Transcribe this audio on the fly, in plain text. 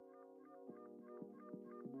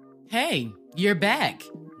Hey, you're back.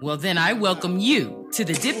 Well, then I welcome you to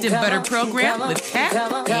the Dipped in Butter program with Kat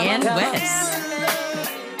and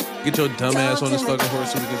Wes. Get your dumb ass on this fucking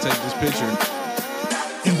horse so we can take this picture.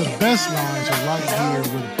 And the best lines are right here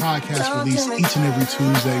with the podcast released each and every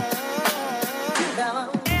Tuesday.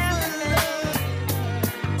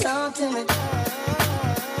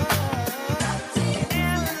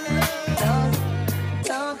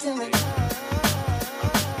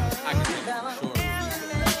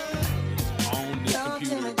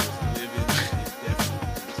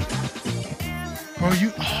 Bro,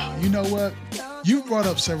 you know what? You've brought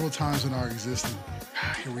up several times in our existence.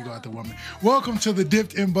 Here we go at the woman. Welcome to the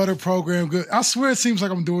Dipped in Butter program. Good. I swear it seems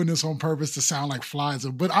like I'm doing this on purpose to sound like flies,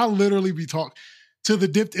 but I literally be talking to the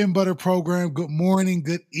Dipped in Butter program. Good morning,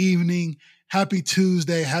 good evening, happy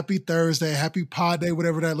Tuesday, happy Thursday, happy pod day,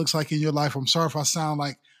 whatever that looks like in your life. I'm sorry if I sound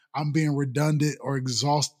like I'm being redundant or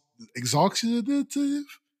exhaustive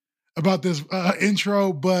about this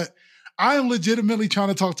intro, but I am legitimately trying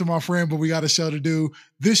to talk to my friend, but we got a show to do.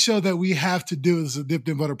 This show that we have to do is a Dipped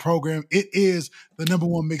in Butter program. It is the number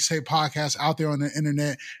one mixtape podcast out there on the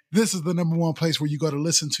internet. This is the number one place where you go to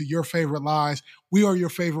listen to your favorite lies. We are your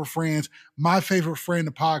favorite friends. My favorite friend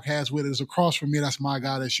to podcast with is across from me. That's my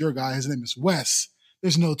guy. That's your guy. His name is Wes.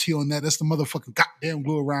 There's no T on that. That's the motherfucking goddamn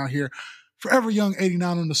glue around here. Forever Young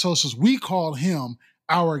 89 on the socials. We call him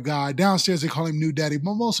our guy. Downstairs, they call him New Daddy.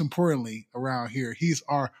 But most importantly, around here, he's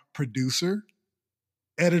our producer,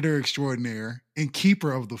 editor extraordinaire, and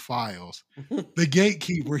keeper of the files. The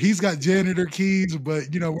gatekeeper. He's got janitor keys, but,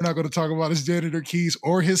 we're not going to talk about his janitor keys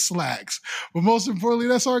or his slacks. But most importantly,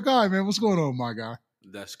 that's our guy, man. What's going on, my guy?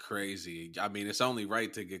 That's crazy. I mean, it's only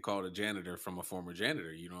right to get called a janitor from a former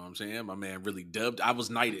janitor. You know what I'm saying? My man really dubbed. I was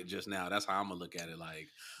knighted just now. That's how I'm going to look at it. Like,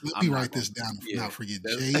 let me write this down and not forget.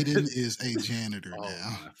 Jaden is a janitor now.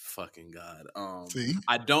 Oh, my fucking God. See?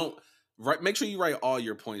 I don't... Make sure you write all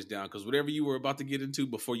your points down, because whatever you were about to get into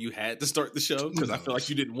before you had to start the show, because I feel like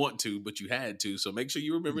you didn't want to, but you had to. So make sure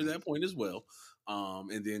you remember that point as well.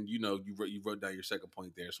 And then you wrote down your second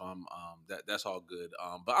point there, so I'm that's all good.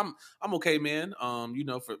 But I'm okay, man.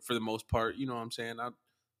 For the most part, you know what I'm saying.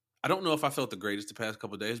 I don't know if I felt the greatest the past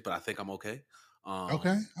couple of days, but I think I'm okay.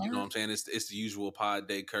 Okay, you know what I'm saying. It's the usual pod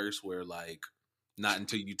day curse where like. Not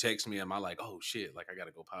until you text me am I like, oh shit, like I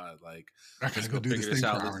gotta go pod, like I gotta go do this thing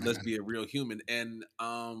out. Let's be a real human. And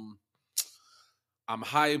I'm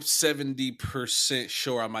high 70%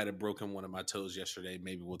 sure I might have broken one of my toes yesterday.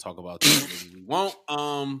 Maybe we'll talk about that. Maybe we won't.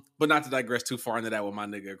 But not to digress too far into that with my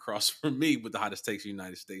nigga across from me with the hottest takes in the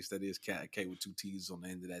United States. That is Cat K with 2 T's on the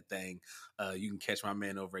end of that thing. You can catch my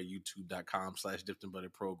man over at youtube.com/Dipped in Butter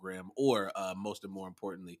program, or most and more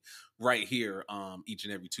importantly, right here each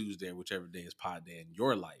and every Tuesday, whichever day is pod day in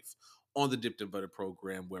your life, on the Dipped in Butter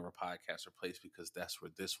program, wherever podcasts are placed, because that's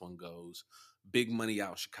where this one goes. Big money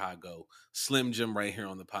out Chicago. Slim Jim right here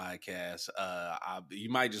on the podcast. You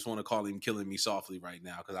might just want to call him Killing Me Softly right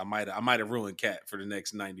now, because I might have ruined Cat for the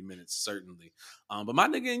next 90 minutes, certainly. But my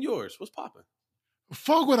nigga and yours, what's popping?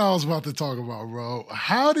 Fuck what I was about to talk about, bro.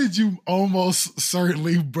 How did you almost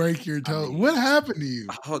certainly break your toe? What happened to you?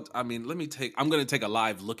 I'm going to take a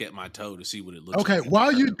live look at my toe to see what it looks like. Okay,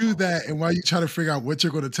 while you do that and while you try to figure out what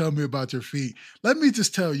you're going to tell me about your feet, let me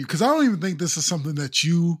just tell you, because I don't even think this is something that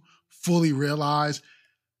you fully realize.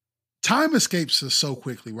 Time escapes us so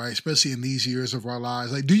quickly, right? Especially in these years of our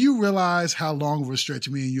lives. Like, do you realize how long of a stretch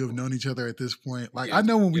me and you have known each other at this point? Like, I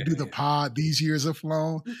know when we do the pod, these years have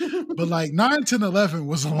flown, but like 9, 10, 11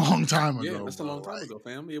 was a long time ago. Yeah, that's a long time ago,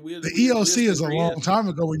 fam. Yeah, the EOC is a long time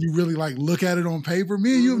ago when you really like look at it on paper.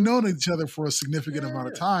 Me and you have known each other for a significant amount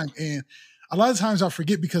of time. And a lot of times I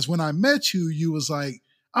forget, because when I met you, you was like,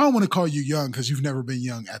 I don't want to call you young because you've never been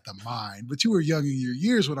young at the mind, but you were young in your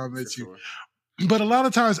years when I met you. Sure. But a lot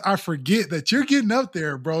of times I forget that you're getting up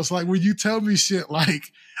there, bro. It's like when you tell me shit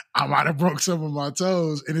like, I might have broke some of my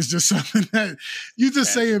toes, and it's just something that you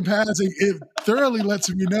just say in passing, it thoroughly lets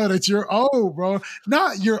me know that you're old, bro.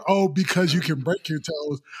 Not you're old because you can break your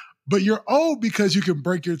toes, but you're old because you can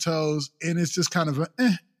break your toes, and it's just kind of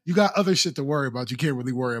you got other shit to worry about. You can't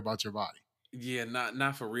really worry about your body. Yeah,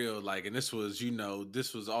 not for real. Like, and this was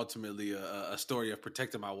ultimately a story of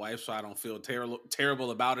protecting my wife, so I don't feel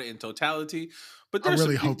terrible about it in totality. But I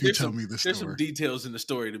really hope you tell me this story. There's some details in the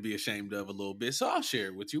story to be ashamed of a little bit, so I'll share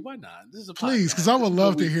it with you. Why not? This is a please, because I would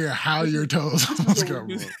love to hear how your toes. This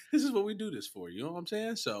is what we do this for. You know what I'm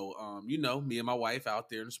saying? So, me and my wife out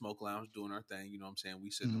there in the smoke lounge doing our thing. You know what I'm saying?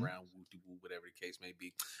 We sitting around, woo-de-woo, whatever the case may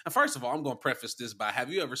be. And first of all, I'm going to preface this by: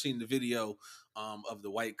 have you ever seen the video of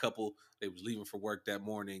the white couple? They was leaving for work that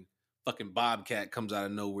morning. fucking bobcat comes out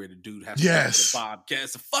of nowhere. The dude has yes. to fight the bobcat.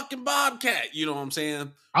 It's a fucking bobcat. You know what I'm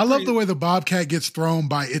saying? I love the way the bobcat gets thrown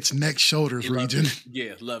by its neck shoulders region.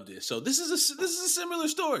 Yeah, loved it. So this is a similar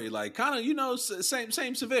story, like kind of, you know, same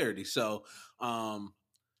severity. So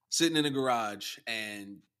sitting in the garage,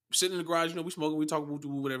 you know, we smoking, we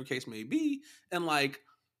talking, whatever case may be, and like,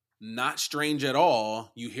 not strange at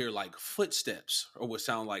all, you hear like footsteps, or what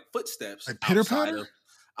sound like footsteps, like pitter patter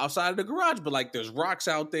outside of the garage. But like, there's rocks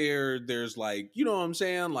out there. There's like, you know what I'm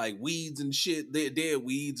saying, like weeds and shit, dead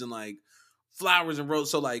weeds and like flowers and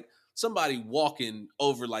roses. So like somebody walking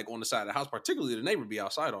over like on the side of the house, particularly the neighbor be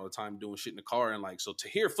outside all the time doing shit in the car, and like, so to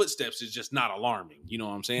hear footsteps is just not alarming. You know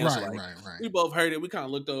what I'm saying? Right, so like, right. We both heard it. We kind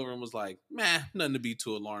of looked over and was like, "Man, nothing to be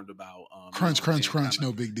too alarmed about." Crunch, crunch, kinda,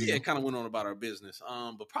 no big deal. Yeah, kind of went on about our business.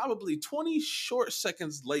 But probably 20 short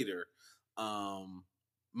seconds later,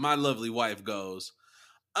 my lovely wife goes,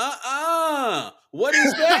 what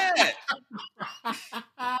is that?"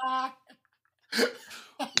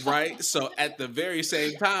 Right. So at the very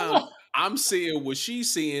same time, I'm seeing what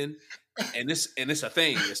she's seeing, and it's a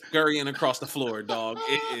thing. It's scurrying across the floor, dog.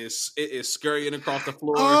 It is scurrying across the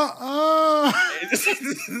floor.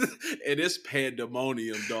 It is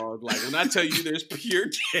pandemonium, dog. Like, when I tell you there's pure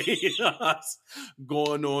chaos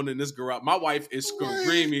going on in this garage, my wife is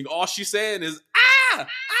screaming. All she's saying is ah.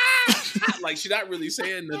 Like, she's not really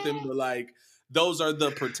saying nothing, but like, those are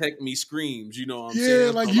the protect me screams, you know what I'm saying?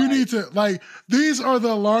 Yeah, like, so you need to, like, these are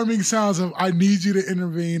the alarming sounds of, I need you to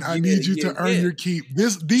intervene. I need you to earn your keep.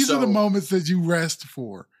 These are the moments that you rest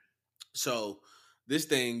for. So this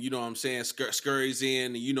thing, you know what I'm saying, scurries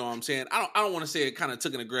in, and you know what I'm saying? I don't want to say it kind of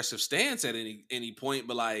took an aggressive stance at any point,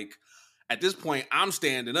 but like, at this point, I'm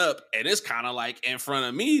standing up, and it's kind of like in front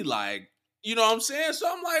of me, like, you know what I'm saying? So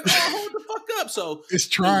I'm like, oh, hold the fuck up. So it's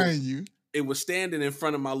trying you. It was standing in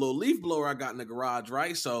front of my little leaf blower I got in the garage,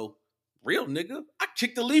 right? So, real nigga, I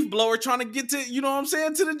kicked the leaf blower trying to get to, you know what I'm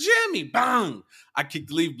saying, to the jammy. Bang! I kicked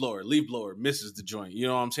the leaf blower. Leaf blower misses the joint. You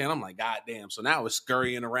know what I'm saying? I'm like, God damn. So now it's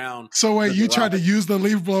scurrying around. So wait, you tried to use the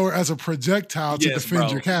leaf blower as a projectile to defend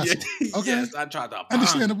your castle. Yeah. Okay. Yes, I tried to. Bang.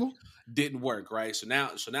 Understandable. Didn't work, right? So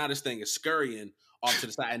now this thing is scurrying off to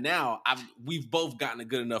the side. And now we've both gotten a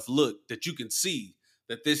good enough look that you can see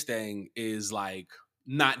that this thing is like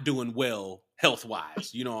not doing well health-wise.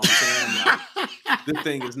 You know what I'm saying? Like, this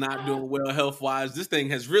thing is not doing well health-wise. This thing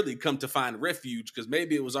has really come to find refuge, because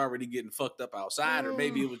maybe it was already getting fucked up outside, or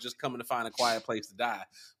maybe it was just coming to find a quiet place to die,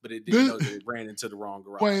 but it didn't know that it ran into the wrong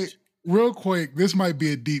garage. Wait, real quick, this might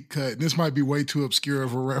be a deep cut. This might be way too obscure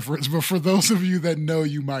of a reference, but for those of you that know,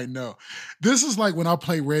 you might know. This is like when I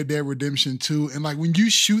play Red Dead Redemption 2, and like when you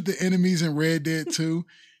shoot the enemies in Red Dead 2,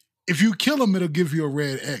 if you kill them, it'll give you a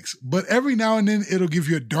red X. But every now and then, it'll give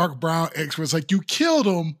you a dark brown X, where it's like you killed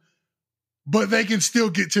them, but they can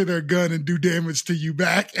still get to their gun and do damage to you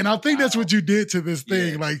back. And I think that's what you did to this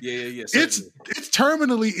thing. Like, it's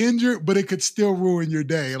terminally injured, but it could still ruin your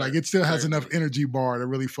day. Like, it still has enough energy bar to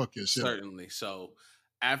really fuck your shit. Certainly. So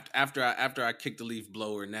after I kick the leaf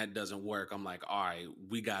blower and that doesn't work, I'm like, all right,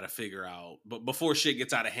 we got to figure out. But before shit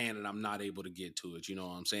gets out of hand and I'm not able to get to it, you know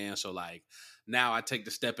what I'm saying? So like, now I take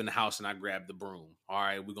the step in the house and I grab the broom. All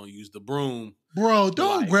right, we're going to use the broom. Bro,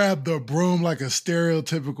 don't grab the broom like a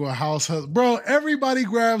stereotypical house husband. Bro, everybody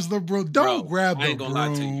grabs the broom. Don't grab the broom. I ain't going to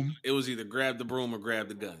lie to you. It was either grab the broom or grab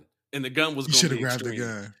the gun. And the gun was going to be You should have grabbed the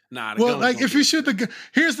gun. Nah, well, like, if you shoot the gun,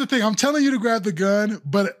 here's the thing. I'm telling you to grab the gun,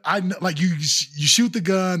 but you shoot the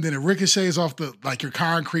gun, then it ricochets off your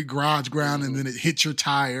concrete garage ground, and then it hits your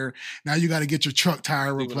tire. Now you got to get your truck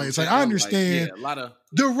tire replaced. Like, I understand.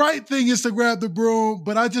 The right thing is to grab the broom,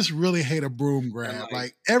 but I just really hate a broom grab.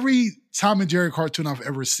 Like, every Tom and Jerry cartoon I've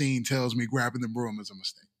ever seen tells me grabbing the broom is a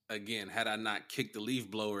mistake. Again, had I not kicked the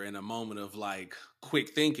leaf blower in a moment of like quick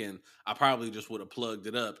thinking, I probably just would have plugged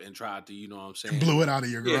it up and tried to, you know what I'm saying? And blew it out of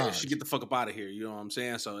your garage. Yeah, she get the fuck up out of here, you know what I'm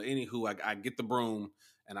saying? So anywho, I get the broom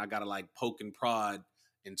and I gotta like poke and prod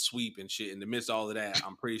and sweep and shit. In the midst of all of that,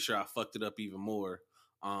 I'm pretty sure I fucked it up even more.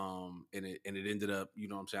 And it ended up, you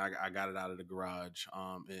know what I'm saying, I got it out of the garage.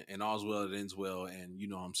 And all's well that ends well. And you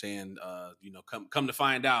know what I'm saying, come to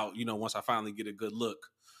find out, you know, once I finally get a good look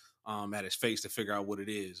at his face to figure out what it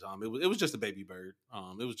is. It was just a baby bird.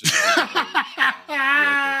 It was just a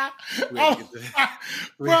baby bird.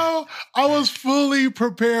 Bro, I was fully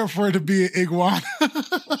prepared for it to be an iguana.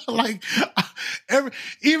 Like,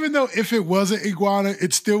 even though if it was an iguana,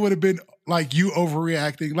 it still would have been like you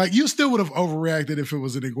overreacting. Like, you still would have overreacted if it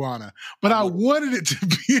was an iguana. But I wanted it to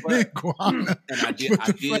be an iguana. And I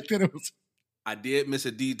did. I did miss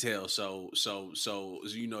a detail. So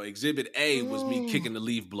Exhibit A was me kicking the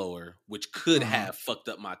leaf blower, which could have fucked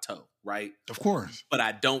up my toe, right? Of course. But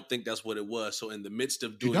I don't think that's what it was. So in the midst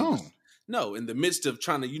of You doing don't. this, no, in the midst of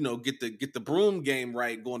trying to, get the broom game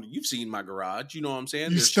right going, you've seen my garage, you know what I'm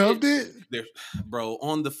saying? You stubbed it? There, bro,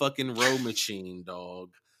 on the fucking row machine,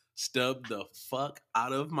 dog. Stubbed the fuck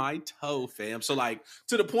out of my toe, fam. So like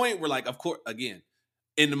to the point where like, of course, again,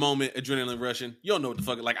 in the moment, adrenaline rushing. You don't know what the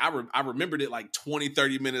fuck. Like I remembered it like 20,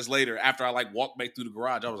 30 minutes later after I like walked back through the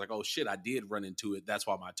garage. I was like, oh shit, I did run into it. That's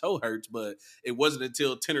why my toe hurts. But it wasn't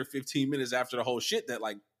until 10 or 15 minutes after the whole shit that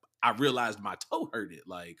like I realized my toe hurted.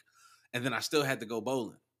 Like, and then I still had to go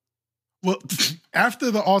bowling. Well,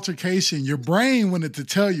 after the altercation, your brain wanted to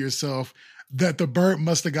tell yourself that the bird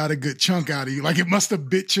must have got a good chunk out of you. Like it must have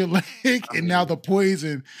bit your leg. Now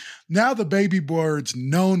the baby bird's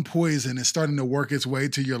known poison is starting to work its way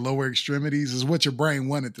to your lower extremities is what your brain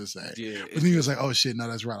wanted to say. Yeah, but then you was like, oh shit, no,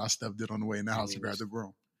 that's right. I stuffed it on the way in the house to grab the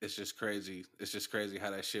broom. It's just crazy. It's just crazy how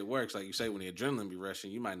that shit works. Like you say, when the adrenaline be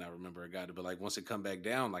rushing, you might not remember it got it, but like once it come back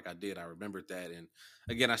down, like I did, I remembered that. And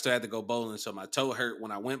again, I still had to go bowling, so my toe hurt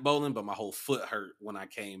when I went bowling, but my whole foot hurt when I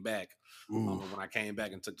came back. When I came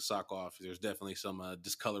back and took the sock off, there's definitely some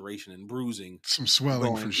discoloration and bruising, some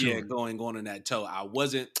swelling for sure. Yeah, going in that toe.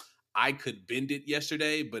 I could bend it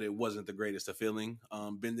yesterday, but it wasn't the greatest of feeling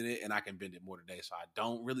bending it, and I can bend it more today. So I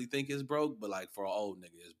don't really think it's broke, but like for an old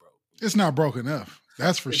nigga, it's broke. It's not broke enough.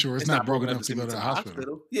 That's for sure. It's not broke enough to go to the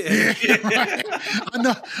hospital. Yeah. Right.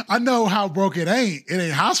 I know how broke it ain't. It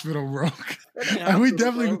ain't hospital broke. We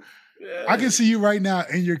definitely. Yeah. I can see you right now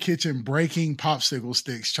in your kitchen breaking popsicle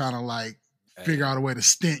sticks, trying to like figure out a way to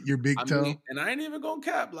stent your big toe. And I ain't even gonna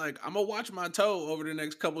cap. Like I'm gonna watch my toe over the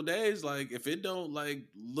next couple days. Like if it don't like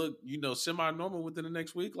look, semi-normal within the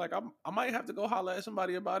next week, like I might have to go holler at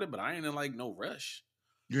somebody about it. But I ain't in like no rush.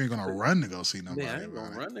 You ain't gonna run to go see nobody. Yeah, I ain't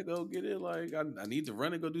gonna run to go get it. Like I need to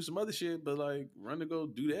run to go do some other shit, but like run to go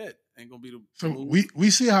do that ain't gonna be the. So move. we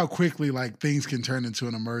see how quickly like things can turn into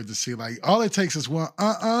an emergency. Like all it takes is one.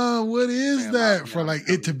 What is that for? Like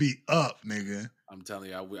it to be up, nigga. I'm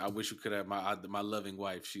telling you, I wish we could have my loving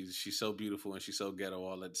wife. She's so beautiful and she's so ghetto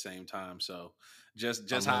all at the same time. So just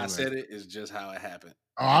how I said it is just how it happened.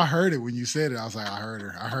 Oh, I heard it when you said it. I was like, I heard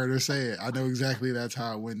her say it. I know exactly that's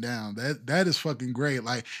how it went down. That is fucking great.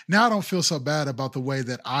 Like now I don't feel so bad about the way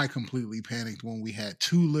that I completely panicked when we had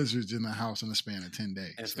 2 lizards in the house in the span of 10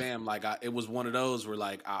 days. And fam, like it was one of those where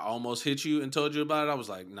like I almost hit you and told you about it. I was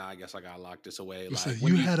like, nah, I guess I gotta lock this away. Like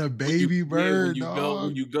you had a baby bird.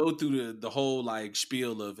 When you go through the whole like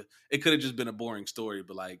spiel of it could have just been a boring story,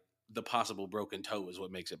 but like the possible broken toe is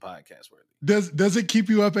what makes it podcast worthy. Does it keep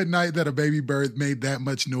you up at night that a baby bird made that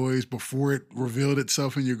much noise before it revealed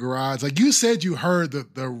itself in your garage? Like you said, you heard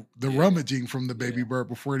the rummaging from the baby bird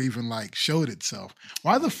before it even like showed itself.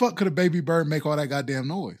 Why the fuck could a baby bird make all that goddamn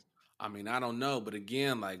noise? I mean, I don't know, but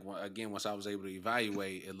again, once I was able to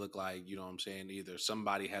evaluate, it looked like, you know what I'm saying, either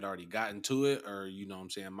somebody had already gotten to it or, you know what I'm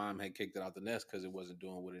saying, mom had kicked it out the nest because it wasn't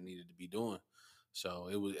doing what it needed to be doing. So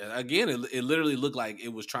it was, again, it literally looked like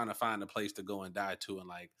it was trying to find a place to go and die to. And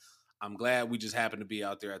like, I'm glad we just happened to be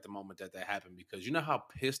out there at the moment that happened, because you know how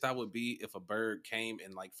pissed I would be if a bird came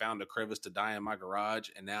and like found a crevice to die in my garage,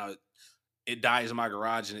 and now it dies in my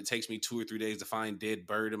garage and it takes me 2 or 3 days to find dead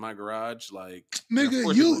bird in my garage. Like, nigga, it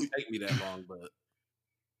wouldn't take me that long, but.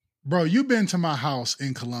 Bro, you've been to my house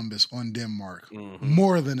in Columbus on Denmark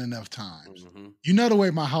more than enough times. Mm-hmm. You know the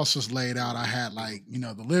way my house was laid out. I had like,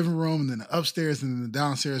 the living room and then the upstairs and then the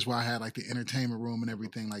downstairs where I had like the entertainment room and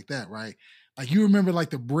everything like that, right? Like you remember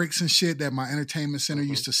like the bricks and shit that my entertainment center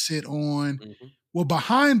used to sit on? Mm-hmm. Well,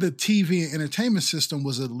 behind the TV and entertainment system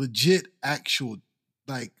was a legit actual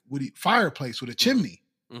like fireplace with a chimney.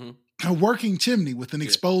 Mm-hmm. A working chimney with an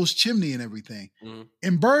exposed chimney and everything. Mm-hmm.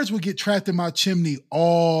 And birds would get trapped in my chimney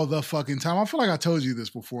all the fucking time. I feel like I told you this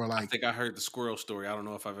before. Like, I think I heard the squirrel story. I don't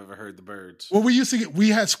know if I've ever heard the birds. Well, we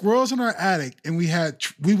had squirrels in our attic, and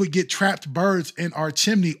we would get trapped birds in our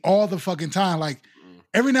chimney all the fucking time. Like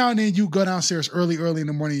every now and then you go downstairs early in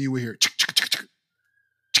the morning, you would hear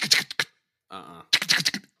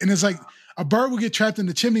and it's like a bird would get trapped in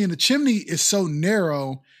the chimney, and the chimney is so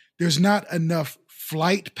narrow, there's not enough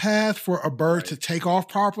flight path for a bird to take off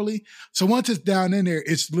properly. So once it's down in there,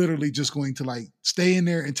 it's literally just going to like stay in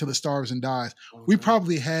there until it starves and dies. Okay. We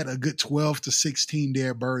probably had a good 12 to 16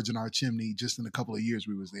 dead birds in our chimney just in a couple of years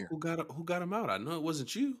we was there. Who got them out? I know it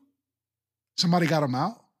wasn't you. Somebody got them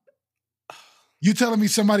out? You telling me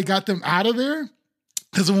somebody got them out of there?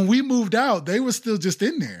 Because when we moved out, they were still just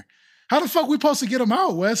in there. How the fuck we supposed to get them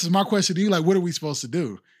out, Wes? Is my question to you. Like, what are we supposed to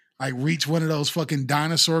do? like reach one of those fucking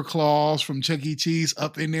dinosaur claws from Chuck E. Cheese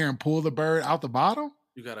up in there and pull the bird out the bottom?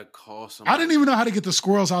 You gotta call somebody. I didn't even know how to get the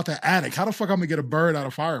squirrels out the attic. How the fuck I'm gonna get a bird out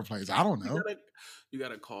of fireplace? I don't know. You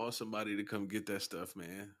gotta call somebody to come get that stuff,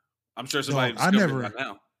 man. I'm sure somebody I never. it by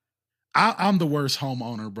now. I'm the worst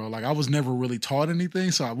homeowner, bro. Like I was never really taught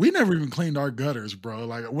anything, so we never even cleaned our gutters, bro.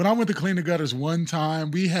 Like when I went to clean the gutters one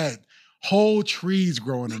time, we had whole trees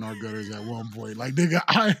growing in our gutters at one point. Like nigga,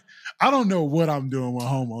 I don't know what I'm doing with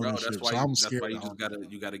home ownership, so I'm scared. That's why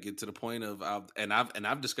you gotta get to the point of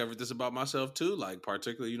I've discovered this about myself too. Like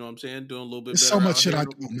particularly, you know what I'm saying, doing a little bit. There's better so much shit I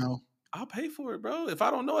don't know. I'll pay for it, bro. If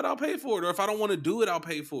I don't know it, I'll pay for it. Or if I don't want to do it, I'll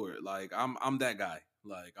pay for it. Like I'm that guy.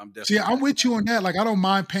 Like I'm definitely. See, I'm with you on that. Like I don't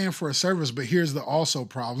mind paying for a service, but here's the also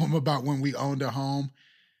problem about when we owned a home.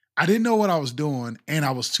 I didn't know what I was doing, and I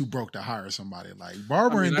was too broke to hire somebody. Like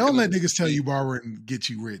barbering, don't let niggas tell you barbering get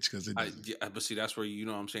you rich because it doesn't. Yeah, but see, that's where you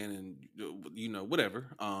know what I'm saying, and you know whatever.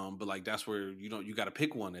 But like that's where you got to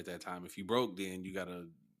pick one at that time. If you broke, then you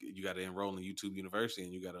gotta enroll in YouTube University,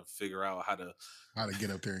 and you got to figure out how to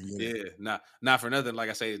get up there and get it. Yeah, not for nothing. Like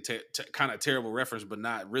I say, kind of terrible reference, but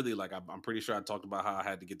not really. Like I'm pretty sure I talked about how I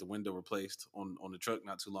had to get the window replaced on the truck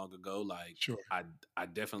not too long ago. Like sure. I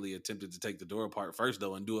definitely attempted to take the door apart first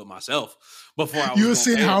though and do it myself before I was. You were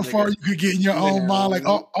seeing how far you could get in your own mind. Like,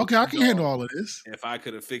 oh, okay, I can handle all of this. If I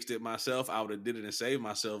could have fixed it myself, I would have did it and saved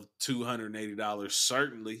myself $280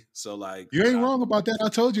 certainly. So like, you ain't wrong about that. I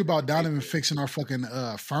told you about Donovan fixing our fucking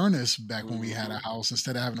furnace back when we had a house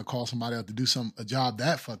instead of having to call somebody out to do a job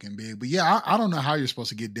that fucking big. But yeah, I don't know how you're supposed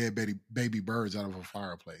to get dead baby birds out of a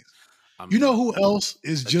fireplace. I mean, you know who else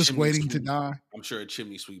is just waiting to die? I'm sure a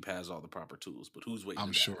chimney sweep has all the proper tools, but who's waiting?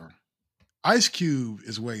 I'm sure. Ice Cube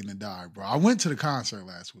is waiting to die, bro. I went to the concert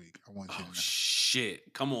last week. I want you to know.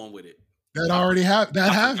 Shit, come on with it. That already happened.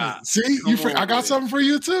 That happened. See, I got something for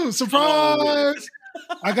you too. Surprise!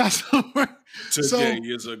 I got something. Today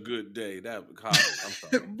is a good day. I'm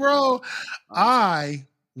sorry. Bro, I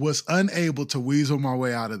was unable to weasel my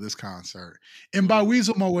way out of this concert. And by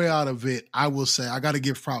weasel my way out of it, I will say I got to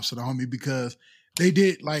give props to the homie because they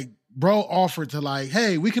did like, bro offered to like,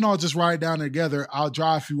 hey, we can all just ride down together. I'll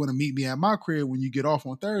drive if you want to meet me at my crib when you get off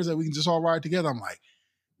on Thursday. We can just all ride together. I'm like,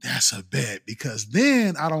 that's a bet because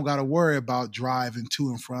then I don't got to worry about driving to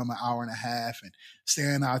and from an hour and a half and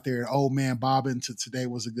staying out there and old man bobbing to today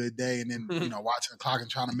was a good day. And then, watching the clock and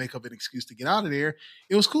trying to make up an excuse to get out of there.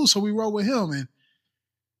 It was cool. So we rode with him. And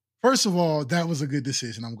first of all, that was a good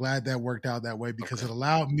decision. I'm glad that worked out that way because it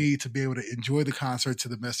allowed me to be able to enjoy the concert to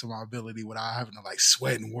the best of my ability without having to like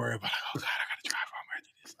sweat and worry about, oh God, I got to drive home.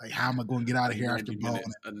 Like, how am I going to get out of here after blowing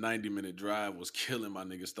it? A 90-minute drive was killing my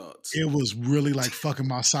niggas' thoughts. It was really like fucking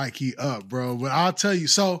my psyche up, bro. But I'll tell you.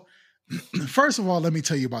 So, first of all, let me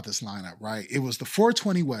tell you about this lineup, right? It was the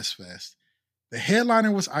 420 West Fest. The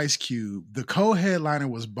headliner was Ice Cube. The co-headliner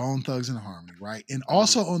was Bone Thugs and Harmony, right? And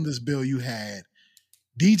also on this bill, you had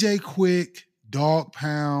DJ Quick, Dog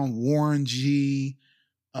Pound, Warren G.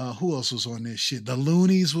 Who else was on this shit? The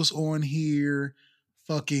Loonies was on here.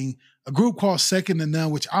 Fucking a group called Second to None,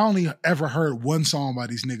 which I only ever heard one song by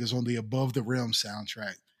these niggas on the Above the Rim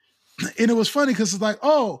soundtrack. And it was funny because it's like,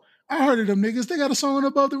 oh, I heard of them niggas. They got a song on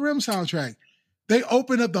Above the Rim soundtrack. They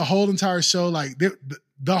opened up the whole entire show. Like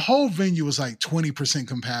the whole venue was like 20%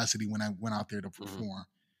 capacity when I went out there to perform.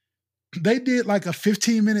 They did like a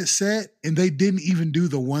 15-minute set and they didn't even do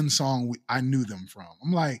the one song I knew them from.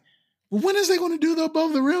 I'm like, well, when is they going to do the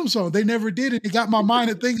Above the Rim song? They never did it. It got my mind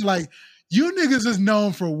to thinking like, you niggas is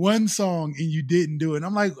known for one song and you didn't do it. And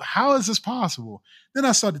I'm like, how is this possible? Then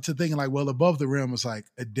I started to thinking like, well, Above the Rim was like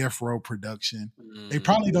a Death Row production. They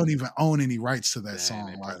probably don't even own any rights to that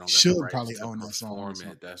song. Like, should probably own that song.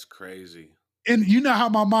 That's crazy. And you know how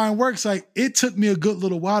my mind works. Like, it took me a good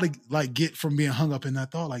little while to like get from being hung up in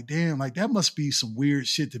that thought. Like, damn, like that must be some weird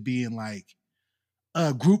shit to be in like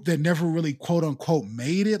a group that never really quote unquote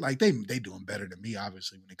made it. Like they doing better than me,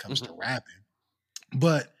 obviously, when it comes to rapping.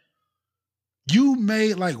 But you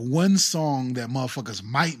made like one song that motherfuckers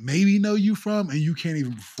might maybe know you from, and you can't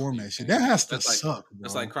even perform that shit. That has to suck. Bro.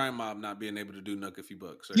 That's like Crime Mob not being able to do Nuck If You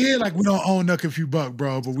Buck. Sir. Yeah, like we don't own Nuck If You Buck,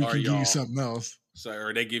 bro, but we can give you something else. Sir,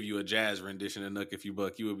 or they give you a jazz rendition of Nuck If You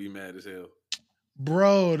Buck, you would be mad as hell.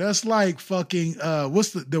 Bro, that's like fucking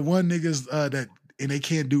what's the one niggas that and they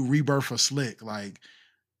can't do Rebirth or Slick. Like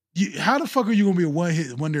how the fuck are you gonna be a one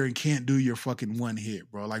hit wonder and can't do your fucking one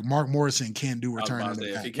hit, bro? Like Mark Morrison can't do Return of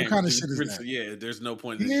the Mac. What kind of shit is that? Yeah, there's no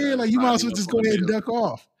point. Yeah, like you might as well just go ahead and duck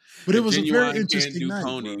off. But it was a very interesting night.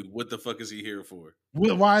 Pony, what the fuck is he here for?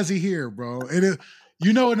 Why is he here, bro? And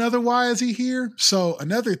you know another why is he here? So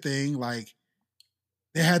another thing, like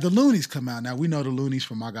they had the Loonies come out. Now we know the Loonies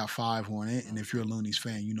from I Got Five on it, and if you're a Loonies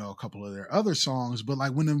fan, you know a couple of their other songs. But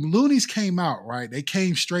like when the Loonies came out, right? They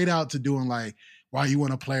came straight out to doing like "Why You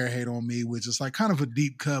Want to Play or Hate on Me," which is like kind of a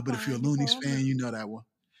deep cut. But if you're a Loonies fan, you know that one.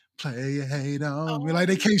 Play your hate on me. Like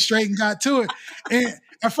they came straight and got to it. And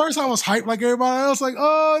at first I was hyped like everybody else, like,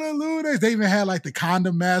 oh, the Loonies. They even had like the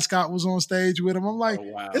condom mascot was on stage with them. I'm like,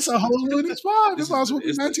 it's a whole Loonies vibe. This was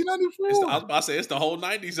 1994. I was about to say, it's the whole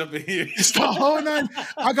 90s up in here. It's the whole 90s.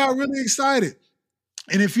 I got really excited.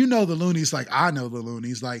 And if you know the Loonies, like I know the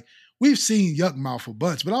Loonies, like we've seen Yuck Mouth a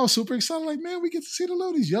bunch, but I was super excited. Like, man, we get to see the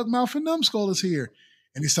Loonies. Yuck Mouth and Numbskull is here.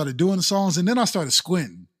 And they started doing the songs. And then I started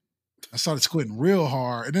squinting. Real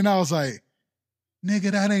hard. And then I was like,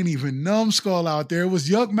 nigga, that ain't even Numbskull out there. It was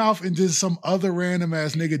Yuck Mouth and just some other random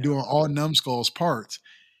ass nigga doing all Numbskull's parts.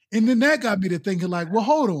 And then that got me to thinking like, well,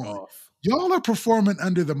 hold on. Y'all are performing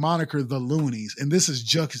under the moniker The Loonies, and this is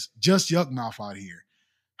just Yuck Mouth out here.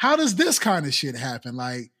 How does this kind of shit happen?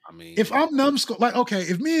 Like, I mean, if I'm Numbskull, like, okay,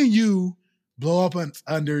 if me and you blow up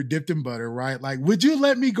under Dipped in Butter, right? Like, would you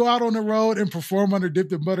let me go out on the road and perform under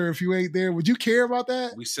Dipped in Butter if you ain't there? Would you care about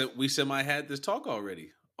that? We semi had this talk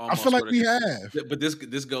already. I feel like we have. But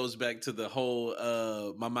this goes back to the whole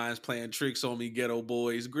My Mind's Playing Tricks on Me Ghetto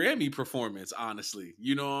Boys Grammy performance, honestly.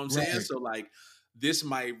 You know what I'm saying? Right. So like this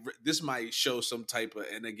might show some type of,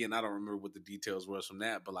 and again, I don't remember what the details was from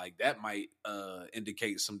that, but like that might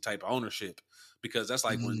indicate some type of ownership, because that's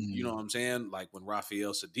like when, you know what I'm saying? Like when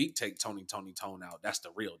Raphael Sadiq take Tony Tone out, that's the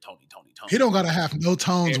real Tony Tone. He don't gotta have no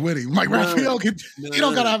tones with him. Like Raphael he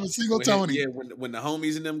don't gotta have a single Tony. Yeah, when the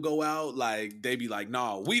homies and them go out, like they be like,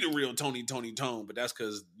 nah, we the real Tony Tone. But that's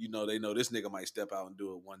because, you know, they know this nigga might step out and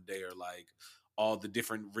do it one day, or like all the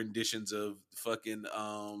different renditions of fucking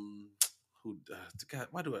God,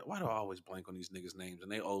 why do I always blank on these niggas' names,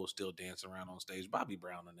 and they all still dancing around on stage? Bobby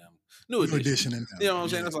Brown and them, New Edition and them. You know what I'm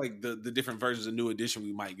saying? That's like the different versions of New Edition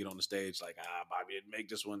we might get on the stage. Like, Bobby didn't make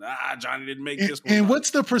this one. Johnny didn't make this one. And what's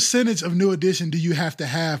the percentage of New Edition do you have to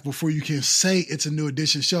have before you can say it's a New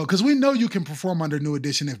Edition show? Because we know you can perform under New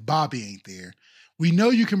Edition if Bobby ain't there. We know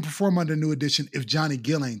you can perform under New Edition if Johnny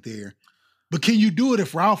Gill ain't there. But can you do it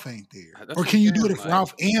if Ralph ain't there? Or can you do it if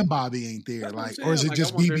Ralph and Bobby ain't there? Like, or is it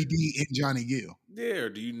just BBD and Johnny Gill? Yeah, or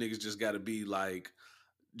do you niggas just got to be like,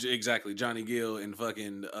 exactly, Johnny Gill and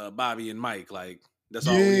fucking Bobby and Mike? Like, that's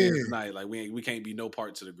all we hear tonight. Like, we can't be no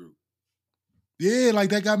parts of the group. Yeah, like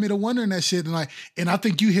that got me to wondering that shit. And I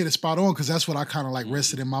think you hit it spot on, because that's what I kind of like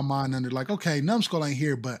rested in my mind under, like, okay, Numbskull ain't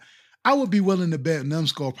here, but I would be willing to bet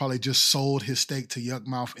Numbskull probably just sold his stake to Yuck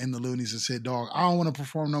Mouth and the Loonies and said, dog, I don't want to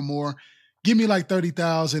perform no more. Give me like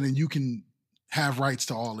 30,000 and you can have rights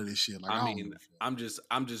to all of this shit. Like, I'm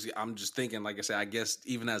just thinking, like I said, I guess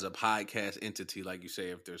even as a podcast entity, like you say,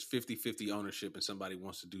 if there's 50-50 ownership and somebody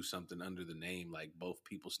wants to do something under the name, like both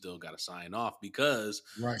people still got to sign off, because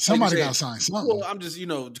somebody got to sign something. Well, I'm just,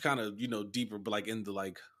 kind of, deeper, but like in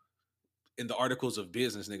the articles of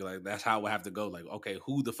business, nigga, like that's how I have to go. Like, okay,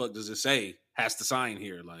 who the fuck does it say has to sign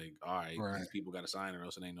here? Like, all right. These people got to sign or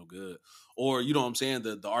else it ain't no good. Or, you know what I'm saying?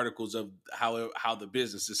 The articles of how the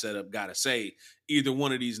business is set up got to say either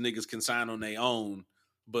one of these niggas can sign on their own.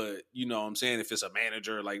 But, you know what I'm saying? If it's a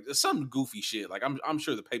manager, like some goofy shit, like I'm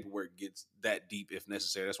sure the paperwork gets that deep if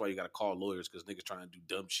necessary. That's why you got to call lawyers, because niggas trying to do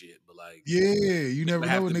dumb shit. But like, yeah, you never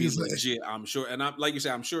know what niggas legit. I'm sure, and like you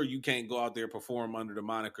said, I'm sure you can't go out there perform under the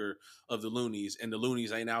moniker of the Loonies, and the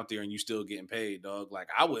Loonies ain't out there, and you still getting paid, dog. Like,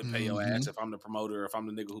 I wouldn't pay your ass if I'm the promoter, or if I'm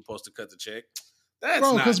the nigga who supposed to cut the check. That's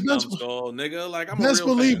not Numbskull, nigga. Like, I'm best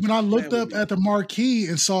believe when I looked up at the marquee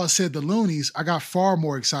and saw it said the Loonies, I got far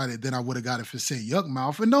more excited than I would have got if it said Yuck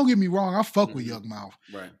Mouth. And don't get me wrong, I fuck with Yuck Mouth.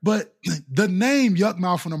 Right. But the name Yuck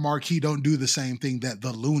Mouth on the marquee don't do the same thing that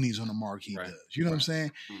the Loonies on the marquee does. You know what I'm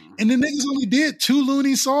saying? Mm-hmm. And the niggas only did 2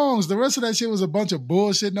 Looney songs. The rest of that shit was a bunch of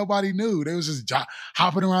bullshit nobody knew. They was just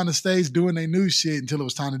hopping around the stage doing their new shit until it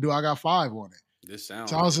was time to do I Got 5 on it. So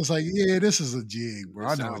I was just like, yeah, this is a jig, bro.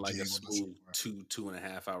 I know like a smooth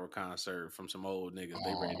 2.5 hour concert from some old niggas.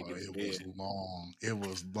 They ready to get to bed. It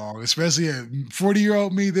was long, especially at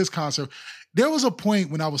 40-year-old me. This concert, there was a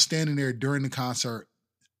point when I was standing there during the concert,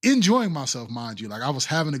 enjoying myself, mind you, like I was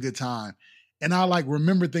having a good time, and I like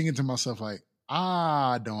remember thinking to myself, like,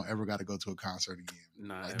 I don't ever got to go to a concert again.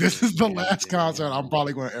 Nah, like, this is the last concert I'm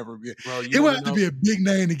probably going to ever be. Bro, it would have to be a big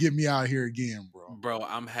name to get me out here again, bro. Bro,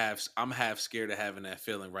 I'm half scared of having that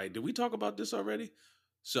feeling, right? Did we talk about this already?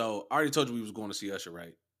 So I already told you we was going to see Usher,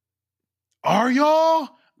 right? Are y'all?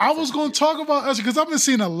 I was going to talk about Usher because I've been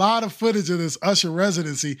seeing a lot of footage of this Usher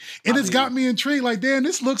residency, and it's got me intrigued. Like, damn,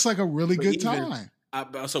 this looks like a really good time. I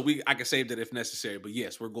can save that if necessary. But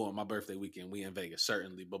yes, we're going my birthday weekend. We in Vegas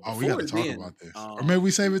certainly. But we got before to talk then, about this, or maybe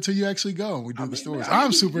we save it till you actually go and we do the stories.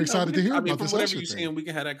 I'm super excited to hear about from this whatever Usher you thing. saying, we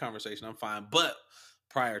can have that conversation. I'm fine. But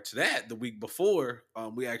prior to that, the week before,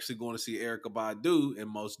 we actually going to see Erykah Badu and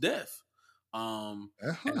Mos Def. And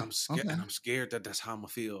I'm scared. Okay. And I'm scared that that's how I'm gonna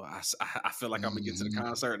feel. I feel like I'm gonna get to the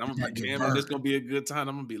concert and I'm You like, gotta get damn, this gonna be a good time.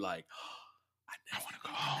 I'm gonna be like, I want to go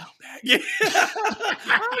home. Yeah.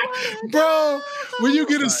 Bro, when you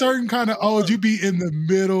get a certain kind of old, you be in the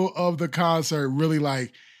middle of the concert, really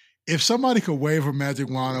like, if somebody could wave a magic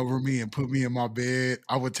wand over me and put me in my bed,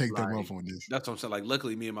 I would take them up on this. That's what I'm saying. Like,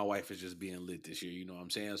 luckily, me and my wife is just being lit this year. You know what I'm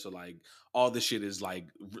saying? So, like, all this shit is like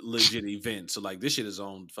legit events. So, like, this shit is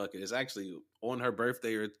on fucking. It's actually on her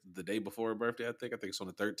birthday or the day before her birthday. I think it's on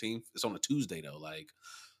the 13th. It's on a Tuesday though. Like,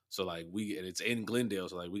 so like and it's in Glendale.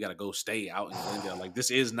 So like we gotta go stay out in Glendale. Like,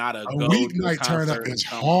 this is not a go weeknight turn up. It's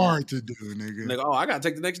hard to do, nigga. Like, oh, I gotta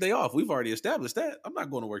take the next day off. We've already established that. I'm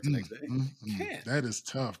not going to work the next day. Can't. That is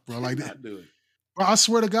tough, bro. Like that. Do it. Bro, I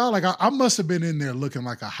swear to God, like I must have been in there looking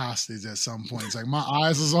like a hostage at some points. Like, my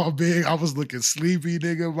eyes was all big. I was looking sleepy,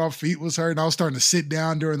 nigga. My feet was hurting. I was starting to sit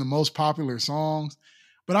down during the most popular songs.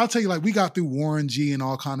 But I'll tell you, like, we got through Warren G and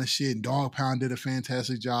all kind of shit. And Dog Pound did a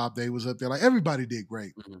fantastic job. They was up there. Like, everybody did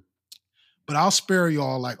great. Mm-hmm. But I'll spare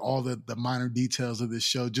y'all like all the minor details of this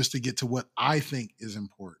show just to get to what I think is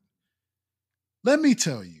important. Let me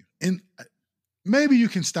tell you, and maybe you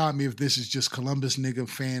can stop me if this is just Columbus nigga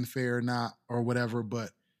fanfare or not, or whatever,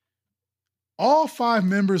 but all 5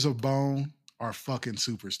 members of Bone are fucking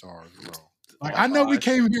superstars, bro. Like, I know we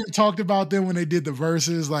came here and talked about them when they did the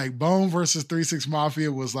verses. Like, Bone versus 3 6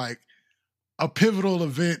 Mafia was like a pivotal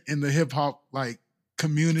event in the hip hop like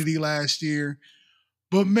community last year.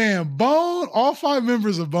 But man, Bone, all 5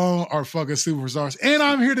 members of Bone are fucking superstars. And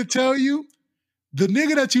I'm here to tell you, the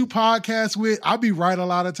nigga that you podcast with, I be right a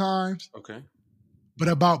lot of times. Okay. But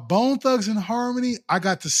about Bone Thugs and Harmony, I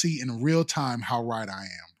got to see in real time how right I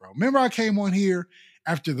am, bro. Remember I came on here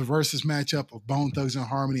after the versus matchup of Bone Thugs and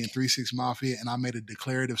Harmony and 3 6 Mafia, and I made a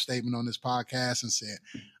declarative statement on this podcast and said,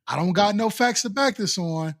 I don't got no facts to back this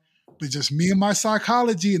on, but just me and my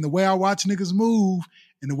psychology and the way I watch niggas move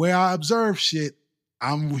and the way I observe shit,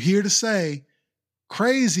 I'm here to say,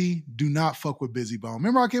 Crazy do not fuck with Busy Bone.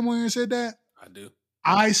 Remember I came on here and said that? I do.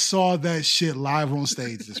 I saw that shit live on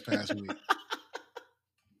stage this past week.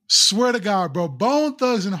 Swear to God, bro. Bone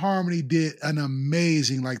Thugs and Harmony did an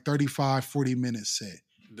amazing, like 35, 40-minute set.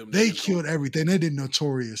 They killed everything. They did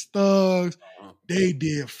Notorious Thugs. They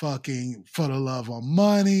did fucking For the Love of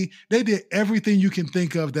Money. They did everything you can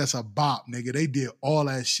think of that's a bop, nigga. They did all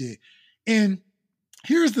that shit. And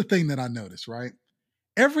here's the thing that I noticed, right?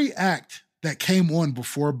 Every act that came on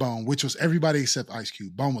before Bone, which was everybody except Ice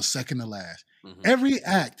Cube, Bone was second to last. Mm-hmm. Every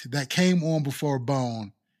act that came on before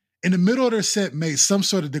Bone, in the middle of their set, made some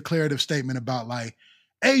sort of declarative statement about like,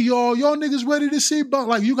 hey, y'all niggas ready to see Bone?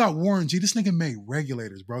 Like, you got Warren G. This nigga made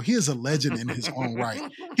Regulators, bro. He is a legend in his own right.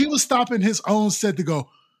 He was stopping his own set to go,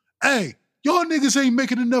 hey, y'all niggas ain't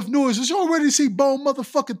making enough noise. Is y'all ready to see Bone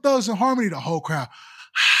motherfucking Thugs and Harmony? The whole crowd,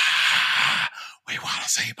 we want to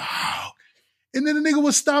see Bone. And then the nigga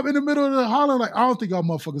would stop in the middle of the holler like, I don't think y'all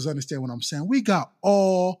motherfuckers understand what I'm saying. We got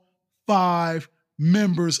all 5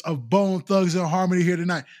 members of Bone Thugs and Harmony here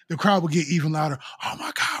tonight. The crowd would get even louder. Oh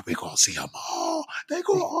my God, we gonna see them all. They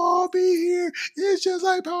gonna all be here. It's just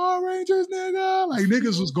like Power Rangers, nigga. Like,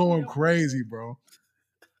 niggas was going crazy, bro.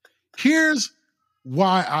 Here's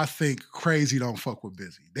why I think Crazy don't fuck with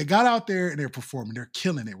Busy. They got out there and they're performing. They're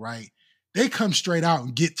killing it, right? They come straight out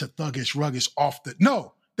and get to Thuggish Ruggish off the...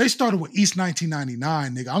 No. They started with East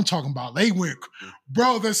 1999, nigga. I'm talking about they went,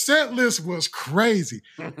 bro, the set list was crazy.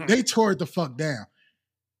 They tore it the fuck down.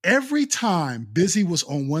 Every time Busy was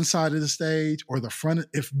on one side of the stage or the front,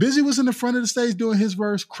 if Busy was in the front of the stage doing his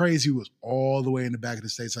verse, Crazy was all the way in the back of the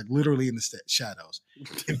stage, like literally in the shadows.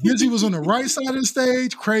 If Busy was on the right side of the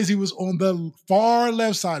stage, Crazy was on the far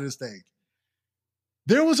left side of the stage.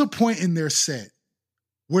 There was a point in their set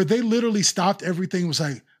where they literally stopped everything, was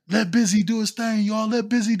like, let Busy do his thing, y'all. Let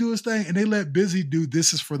Busy do his thing. And they let Busy do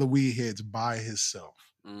This Is for the Weed Heads by himself.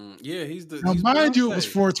 Yeah, he's the... Now, mind you, it was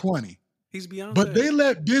 420. He's Beyonce. But they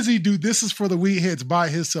let Busy do This Is for the Weed Heads by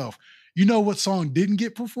himself. You know what song didn't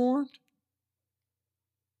get performed?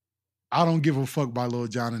 I Don't Give a Fuck by Lil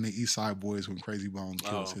Jon and the East Side Boys when Crazy Bone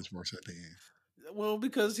kills his verse at the end. Well,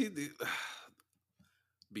 because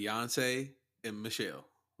Beyonce and Michelle,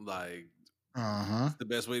 like... That's the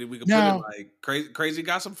best way that we can put it. Like, Crazy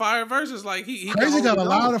got some fire verses. Like he Crazy got a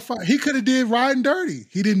lot of fire. He could have did Riding Dirty.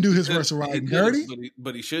 He didn't do his verse of Riding Dirty.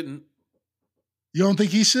 But he shouldn't. You don't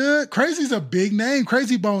think he should? Crazy's a big name.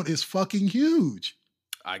 Crazy Bone is fucking huge.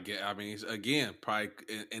 I mean, again, probably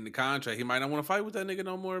in the contract, he might not want to fight with that nigga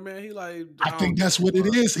no more, man. He like, I think don't that's know, what it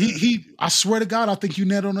bro. is. I swear to God, I think you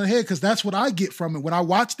nailed it on the head because that's what I get from it. When I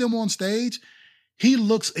watch them on stage, he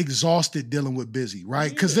looks exhausted dealing with Busy,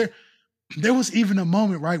 right? Because Yeah. there was even a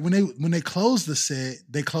moment, right, when they closed the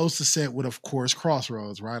set, with, of course,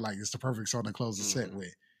 Crossroads, right? Like it's the perfect song to close the set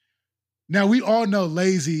with. Now we all know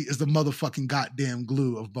Lazy is the motherfucking goddamn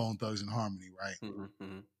glue of Bone Thugs and Harmony, right?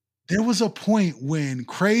 There was a point when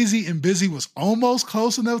Crazy and Busy was almost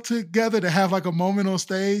close enough together to have like a moment on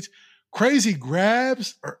stage. Lazy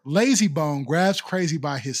Bone grabs Crazy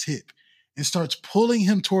by his hip and starts pulling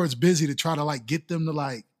him towards Busy to try to like get them to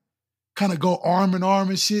like kind of go arm in arm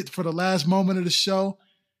and shit for the last moment of the show.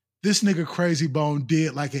 This nigga Crazy Bone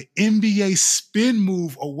did like an NBA spin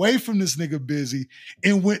move away from this nigga Busy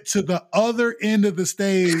and went to the other end of the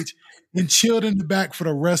stage and chilled in the back for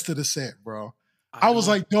the rest of the set, bro. I was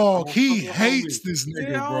like, dog, he hates this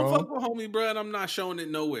nigga, Yeah, I bro. don't fuck with homie, bro, and I'm not showing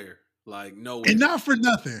it nowhere. Like, nowhere. And not for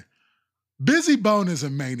nothing. Busy Bone is a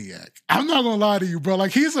maniac. I'm not gonna lie to you, bro.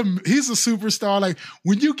 Like he's a superstar. Like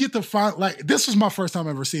when you get to find, like this was my first time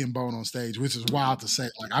ever seeing Bone on stage, which is wild to say.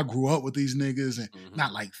 Like I grew up with these niggas, and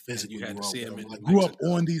not like physically you had to see him in like grew up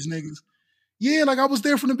on these niggas. Yeah, like I was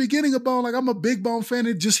there from the beginning of Bone. Like I'm a big Bone fan.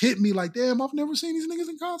 It just hit me like, damn, I've never seen these niggas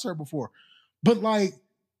in concert before. But like,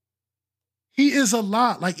 he is a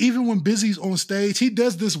lot. Like even when Busy's on stage, he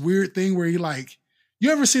does this weird thing where he like.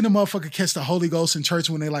 You ever seen a motherfucker catch the Holy Ghost in church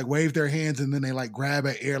when they like wave their hands and then they like grab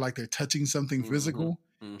at air like they're touching something physical?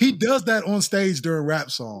 He does that on stage during rap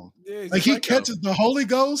songs. Yeah, like he catches the Holy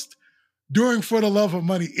Ghost during For the Love of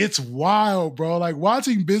Money. It's wild, bro. Like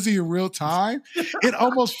watching Busy in real time, it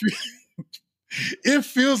almost it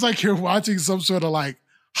feels like you're watching some sort of like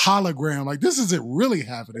hologram. Like this isn't really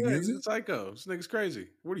happening, is it? He's a psycho. This nigga's crazy.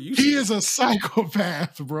 What are you seeing? He is a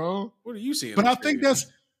psychopath, bro. What are you seeing? But I think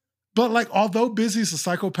but like, although Busy's a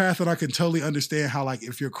psychopath, and I can totally understand how, like,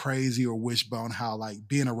 if you're crazy or wishbone, how like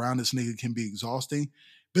being around this nigga can be exhausting.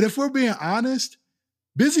 But if we're being honest,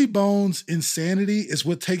 Busy Bone's insanity is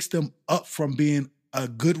what takes them up from being a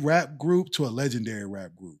good rap group to a legendary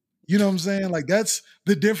rap group. You know what I'm saying? Like that's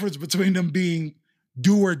the difference between them being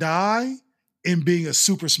do or die and being a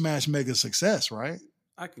super smash mega success, right?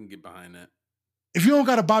 I can get behind that. If you don't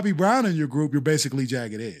got a Bobby Brown in your group, you're basically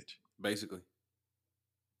Jagged Edge. Basically.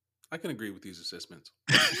 I can agree with these assessments.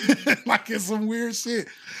 Like it's some weird shit.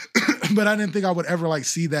 But I didn't think I would ever like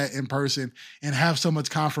see that in person and have so much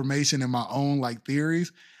confirmation in my own like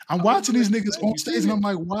theories. I'm watching these niggas on stage and I'm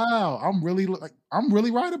like, wow, I'm really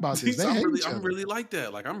right about this. I'm really like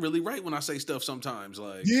that. Like I'm really right when I say stuff sometimes.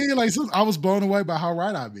 Like yeah, like I was blown away by how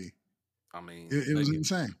right I be. I mean, it was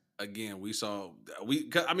insane. Again, we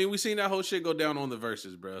seen that whole shit go down on the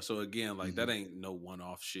verses, bro. So again, like that ain't no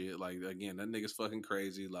one-off shit. Like again, that nigga's fucking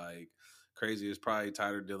crazy. Like Crazy is probably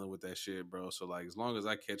tired of dealing with that shit, bro. So like as long as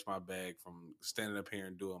I catch my bag from standing up here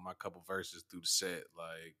and doing my couple verses through the set,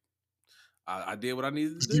 like I did what I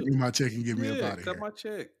needed to do. Give me my check and get me up out of here. Cut my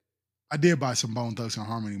check. I did buy some Bone Thugs and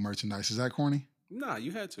Harmony merchandise. Is that corny? Nah,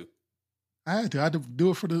 you had to. I had to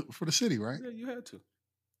do it for the city, right? Yeah, you had to.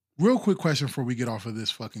 Real quick question before we get off of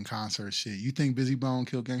this fucking concert shit. You think Busy Bone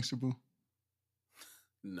killed Gangsta Boo?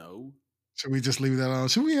 No. Should we just leave that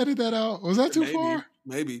out? Should we edit that out? Was that too far?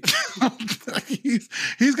 Maybe.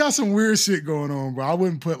 he's got some weird shit going on, bro. I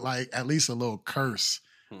wouldn't put like at least a little curse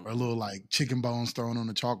or a little like chicken bones thrown on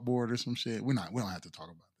the chalkboard or some shit. We don't have to talk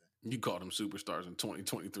about that. You called them superstars in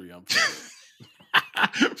 2023. I'm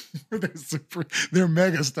they're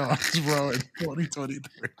mega stars, bro, in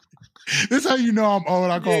 2023. This is how you know I'm old.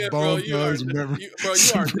 I call Bone Thugs. You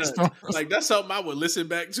are nuts. Like that's something I would listen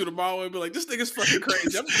back to tomorrow and be like, "This nigga's fucking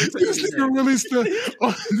crazy." This nigga really stood.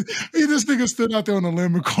 This nigga stood out there on the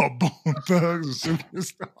limb and called Bone Thugs a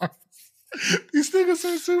superstar. These niggas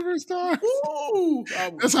are superstars. Ooh,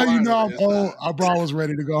 that's how you know I'm old. Bro, I was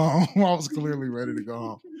ready to go home. I was clearly ready to go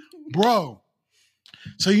home, bro.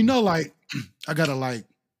 So you know, like I gotta like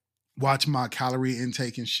watch my calorie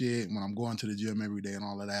intake and shit when I'm going to the gym every day and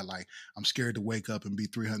all of that. Like I'm scared to wake up and be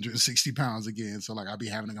 360 pounds again. So like I be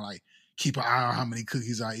having to like keep an eye on how many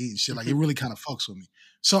cookies I eat and shit. Like it really kind of fucks with me.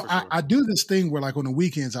 So I do this thing where like on the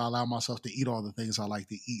weekends I allow myself to eat all the things I like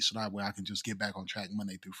to eat so that way I can just get back on track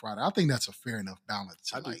Monday through Friday. I think that's a fair enough balance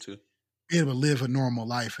to like do too. Be able to live a normal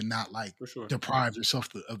life and not like deprive yourself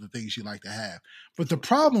of the things you like to have. But the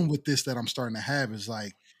problem with this that I'm starting to have is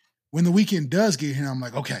like when the weekend does get here, I'm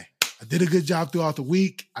like, okay, I did a good job throughout the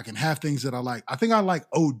week. I can have things that I like. I think I like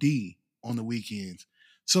OD on the weekends.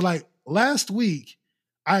 So like last week,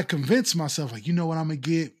 I convinced myself, like, you know what I'm going to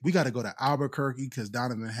get? We got to go to Albuquerque because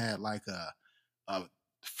Donovan had like a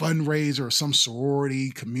fundraiser or some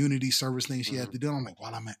sorority community service thing she had to do. I'm like,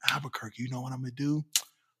 while I'm in Albuquerque, you know what I'm gonna do?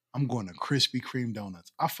 I'm going to Krispy Kreme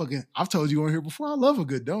donuts. I've told you on here before, I love a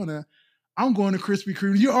good donut. I'm going to Krispy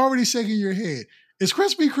Kreme. You're already shaking your head. Is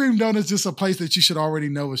Krispy Kreme donuts just a place that you should already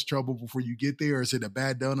know is trouble before you get there? Or is it a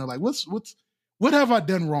bad donut? Like what have I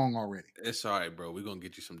done wrong already? It's all right, bro. We're going to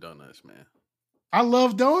get you some donuts, man. I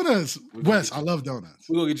love donuts. Wes, I love donuts.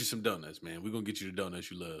 We're going to get you some donuts, man. We're going to get you the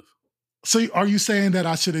donuts you love. So are you saying that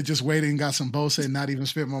I should have just waited and got some Bosa and not even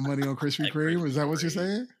spent my money on Krispy Kreme? Is that what you're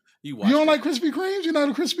saying? You don't like Krispy Kremes? You're not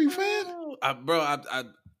a Krispy fan?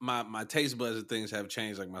 My taste buds and things have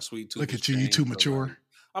changed. Like my sweet tooth. Look at you, you too mature. Like,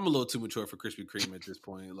 I'm a little too mature for Krispy Kreme at this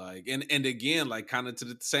point. Like, and again, like kind of to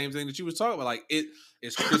the same thing that you was talking about. Like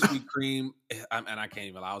it's Krispy Kreme, and I can't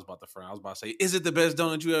even. I was about to say, is it the best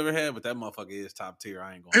donut you ever had? But that motherfucker is top tier.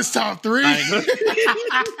 I ain't going. It's top 3.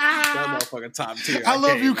 That motherfucker top tier. I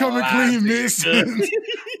love you coming clean, miss.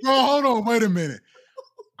 Bro, hold on, wait a minute.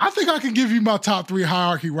 I think I can give you my top 3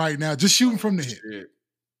 hierarchy right now. Just shooting from the hip. Shit.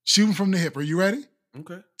 Shooting from the hip. Are you ready?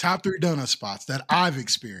 Okay. Top 3 donut spots that I've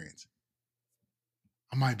experienced.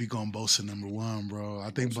 I might be going Bosa number 1, bro. I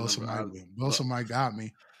think Bosa might win. Bosa might got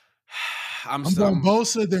me. I'm going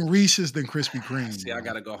Bosa, then Reese's, then Krispy Kreme. See, bro. I